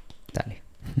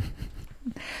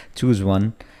choose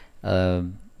one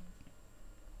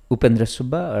Upendra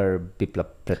Subba or Biplav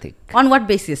Pratik on what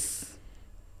basis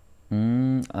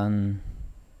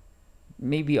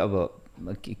maybe अब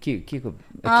के को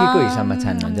हिसाबमा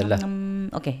छान्नुहुन्छ ल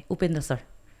okay Upendra sir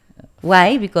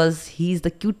why because he is the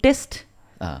क्युटेस्ट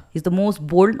he is the most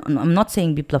bold I'm not saying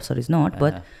Biplav sir is not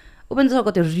but Upendra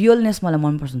सरको त्यो realness मलाई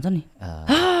मनपर्छ हुन्छ नि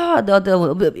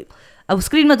अब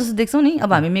स्क्रिनमा जस्तो देख्छौँ नि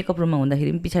अब हामी मेकअप रुममा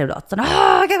हुँदाखेरि पनि पछाडिबाट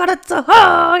अचानक के गर्छ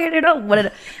भनेर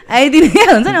आइदिने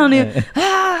हुन्छ नि अनि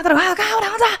तर कहाँबाट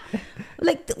आउँछ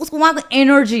लाइक उसको उहाँको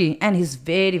energy and he is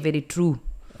very very true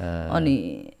अनि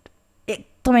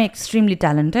एकदमै एक्सट्रिमली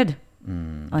ट्यालेन्टेड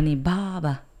अनि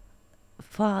बाबा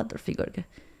फादर फिगर के I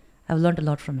have learn a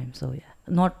lot from him so yeah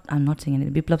not I am not saying any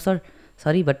Biplav sir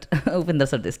sorry but Upendra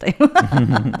sir this time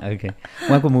okay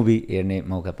उहाँको movie हेर्ने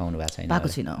मौका पाउनु भएको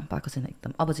छैन पाएको छैन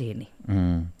एकदम अब चाहिँ हेर्ने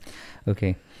okay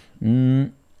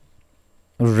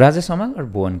Rajesh Hamal or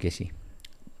Bhuwan KC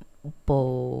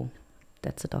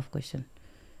that's a tough question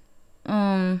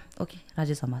okay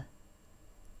Rajesh Hamal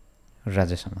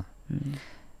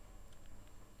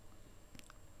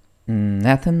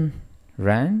Nathan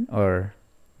Ryan or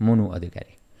Munu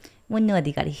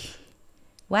Adhikari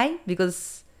why because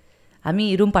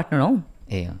हामी रुम पार्टनर हौ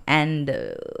एन्ड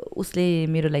उसले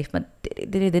मेरो लाइफमा धेरै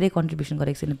धेरै धेरै कन्ट्रिब्युसन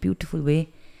गरेको छ in a beautiful way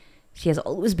she has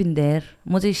always been there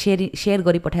म चाहिँ सेयर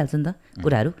गरी पठाइहाल्छु नि त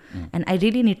कुराहरू and I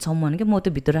really need someone कि म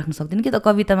त्यो भित्र राख्न सक्दिनँ कि त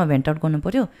कवितामा भेन्ट आउट गर्नु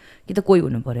पऱ्यो कि त कोही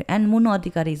हुनु पऱ्यो and Munu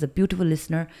Adhikari is a beautiful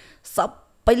listener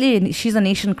सबैले C is a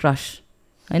nation cross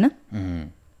होइन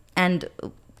एन्ड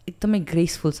एकदमै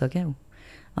ग्रेसफुल छ क्या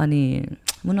अनि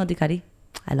मुनु अधिकारी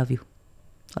I love you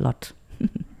a lot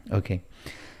okay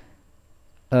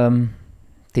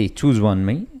त्यही choose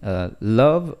वानमै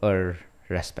love or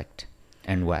respect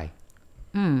and why?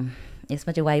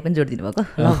 यसमा चाहिँ वाइ पनि जोडिदिनु भएको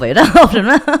लभ भएर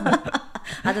अप्सनमा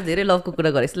आज धेरै लभको कुरा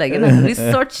गरेँ जस्तो लाग्यो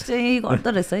रिसर्च चाहिँ गर्दो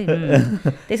रहेछ है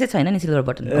त्यसै छैन नि सिल्भर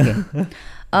बटन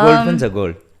गोल्ड पनि छ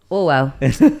गोल्ड ओ वाउ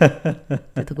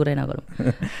त्यो त कुरै नगरौँ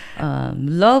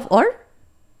love or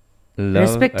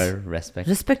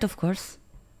respect of course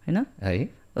होइन है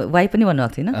वाइ पनि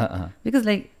भन्नुभएको थिएन बिकज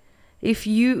लाइक इफ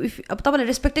अब तपाईँले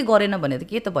रेस्पेक्टै गरेन भने त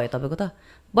के त भयो तपाईँको त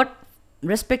बट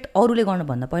रेस्पेक्ट अरूले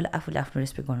गर्नुभन्दा पहिला आफूले आफ्नो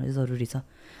रेस्पेक्ट गर्नु चाहिँ जरुरी छ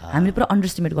हामीले पुरा अन्डर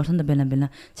एस्टिमेट गर्छौँ नि त बेला बेला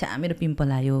छ्या मेरो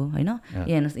पिम्पल आयो होइन यहाँ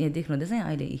हेर्नुहोस् यहाँ देख्नुहुँदैछ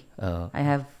अहिले I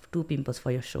have 2 pimples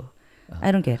for your so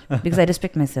I don't care because I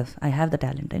respect my self I have the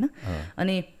talent होइन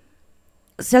अनि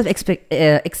सेल्फ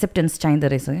एक्सेप्टेन्स चाहिँदो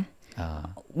रहेछ क्या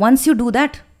वन्स यु डु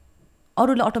द्याट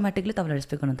अरूले अटोमेटिकली तपाईँलाई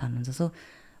रेस्पेक्ट गर्न थाल्नुहुन्छ so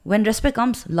when respect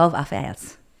comes love आफै आइहाल्छ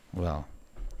वाउ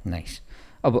नाइस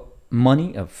अब मनी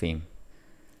अर फेम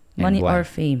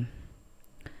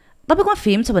तपाईँकोमा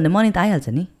फेम छ भने मनी त आइहाल्छ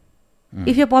नि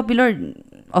if you popular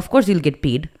of course you'll get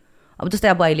paid अब जस्तै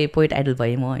अब अहिले पोइट आइडल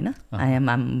भएँ म होइन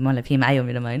मलाई फेम आयो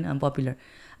मेरोमा होइन आम popular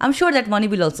I'm sure that money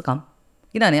will also कम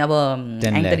किनभने अब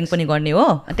एङ्करिङ पनि गर्ने हो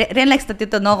 10 lakhs त त्यो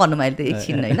त नगर्नु अहिले त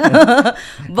एकछिन होइन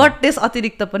बट त्यस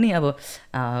अतिरिक्त पनि अब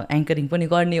एङ्करिङ पनि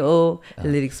गर्ने हो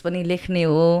लिरिक्स पनि लेख्ने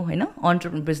हो होइन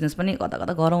अन्टरप्रेन्योर बिजनेस पनि कता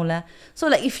कता गरौँला so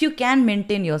like if you can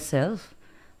maintain your self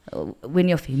when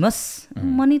you famous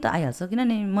money त आइहाल्छ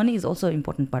किनभने money is also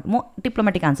important part म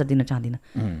डिप्लोमेटिक आन्सर दिन चाहदिनँ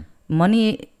मनी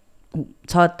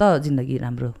छ त जिन्दगी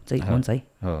राम्रो चाहिँ हुन्छ है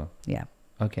या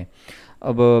ओके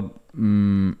अब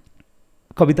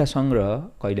कविता सङ्ग्रह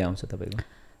कहिले आउँछ तपाईँको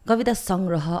कविता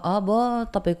सङ्ग्रह अब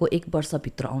तपाईँको 1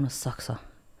 वर्षभित्र आउन सक्छ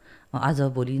आज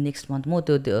भोलि नेक्स्ट मन्थ म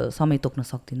त्यो समय तोक्न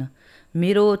सक्दिनँ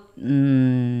मेरो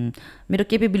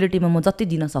केपेबिलिटीमा म जति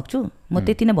दिन सक्छु म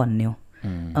त्यति नै भन्ने हो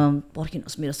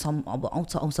पर्खिनुहोस् मेरो अब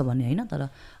आउँछ भन्ने होइन तर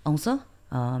आउँछ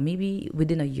मेबी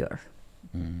विदिन अ इयर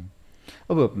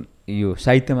अब यो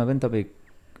साहित्यमा पनि तपाईँ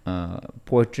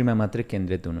पोएट्रीमा मात्रै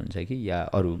केन्द्रित हुनुहुन्छ कि या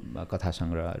अरू कथा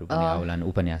सङ्ग्रहहरू पनि आउलान्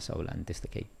उपन्यास आउलान् त्यस्तो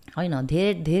केही होइन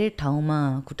धेरै ठाउँमा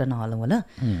खुट्टा नहालौँ होला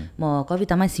म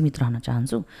कवितामै सीमित रहन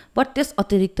चाहन्छु बट त्यस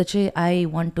अतिरिक्त चाहिँ I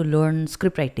want to learn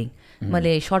script writing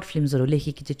मैले सर्ट फिल्मसहरू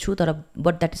लेखेकी चाहिँ छु तर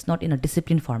but that is not in a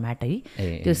discipline format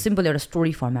है त्यो सिम्पल एउटा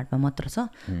स्टोरी फर्मेटमा मात्र छ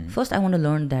first I want to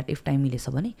learn that if time मिलेछ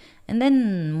भने एन्ड देन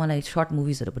मलाई सर्ट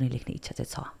मुभिजहरू पनि लेख्ने इच्छा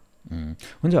चाहिँ छ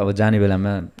हुन्छ अब जाने बेलामा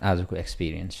आजको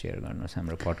एक्सपिरियन्स सेयर गर्नुहोस्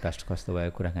हाम्रो पडकास्ट कस्तो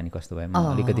भयो कुराकानी कस्तो भयो म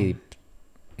अलिकति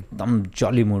एकदम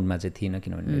जली मुडमा चाहिँ थिइनँ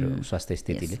किनभने मेरो स्वास्थ्य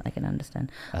स्थितिले आई क्यान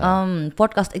अन्डरस्ट्यान्ड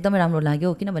पडकास्ट एकदमै राम्रो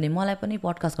लाग्यो किनभने मलाई पनि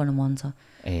पडकास्ट गर्न मन छ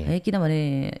है किनभने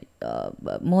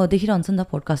म देखिरहन्छु नि त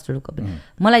पडकास्टहरू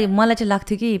मलाई चाहिँ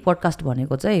लाग्थ्यो कि पडकास्ट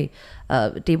भनेको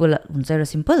चाहिँ टेबल हुन्छ एउटा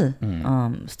सिम्पल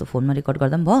यस्तो फोनमा रेकर्ड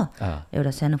गर्दा पनि भयो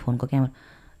एउटा सानो फोनको camera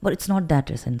but it's not that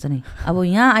रहेछ हुन्छ नि अब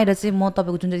यहाँ आएर चाहिँ म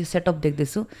तपाईँको जुन चाहिँ सेटअप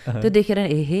देख्दैछु त्यो देखेर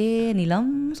हे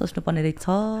निलम सोच्नुपर्ने रहेछ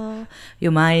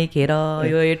यो माइक हेर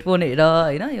यो हेडफोन हेर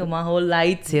होइन यो माहौल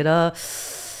लाइट्स हेर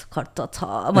खर्च छ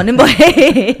भन्ने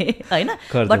भए होइन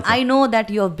but I know that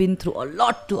you have been through a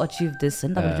lot to achieve this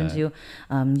होइन तपाईँले जुन चाहिँ यो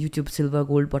युट्युब सिल्भर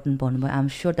गोल्ड बटन पाउनुभयो आइ एम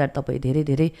स्योर द्याट तपाईँ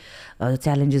धेरै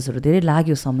च्यालेन्जेसहरू धेरै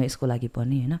लाग्यो समय यसको लागि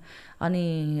पनि होइन अनि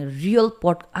real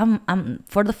I'm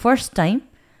for the first time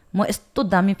म यस्तो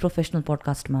दामी प्रोफेसनल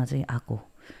पडकास्टमा चाहिँ आएको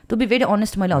टु बी भेरी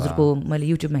अनेस्ट मैले हजुरको मैले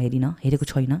युट्युबमा हेरेको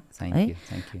छैन है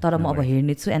तर म अब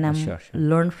हेर्ने छु and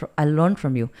I learn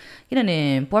from you किनभने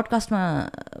पडकास्टमा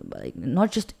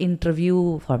not just interview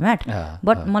format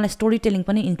but मलाई स्टोरी टेलिङ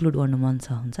पनि इन्क्लुड गर्नु मन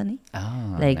छ हुन्छ नि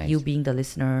like you being the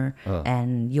listener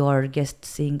and your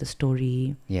guest saying the story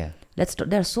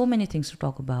there are so many things to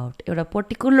talk about एउटा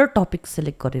particular topic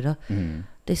select गरेर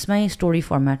त्यसमै स्टोरी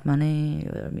फर्मेटमा नै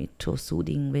मिठो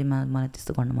सुदिङ वेमा मलाई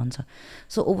त्यस्तो गर्न मन छ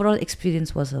so overall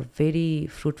experience was a very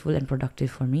fruitful and productive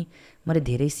for me मैले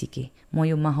धेरै सिकेँ म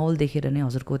यो माहौल देखेर नै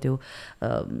हजुरको त्यो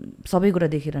सबै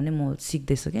कुरा देखेर नै म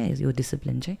सिक्दैछु क्या यो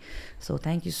डिसिप्लिन चाहिँ so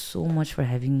thank you so much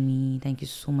for having me thank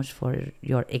you so much for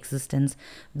your existence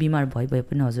बिमार भए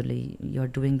पनि हजुरले you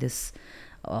are doing this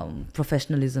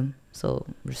professionalism so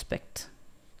respect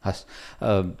हस्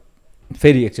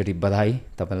फेरि एकचोटि बधाई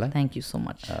तपाईँलाई thank you so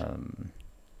much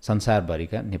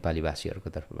संसारभरिका Nepali भाषीहरूको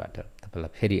तर्फबाट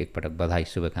तपाईँलाई फेरि एकपटक बधाई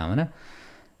शुभकामना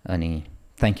अनि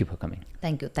thank you for coming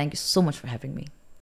thank you so much for having me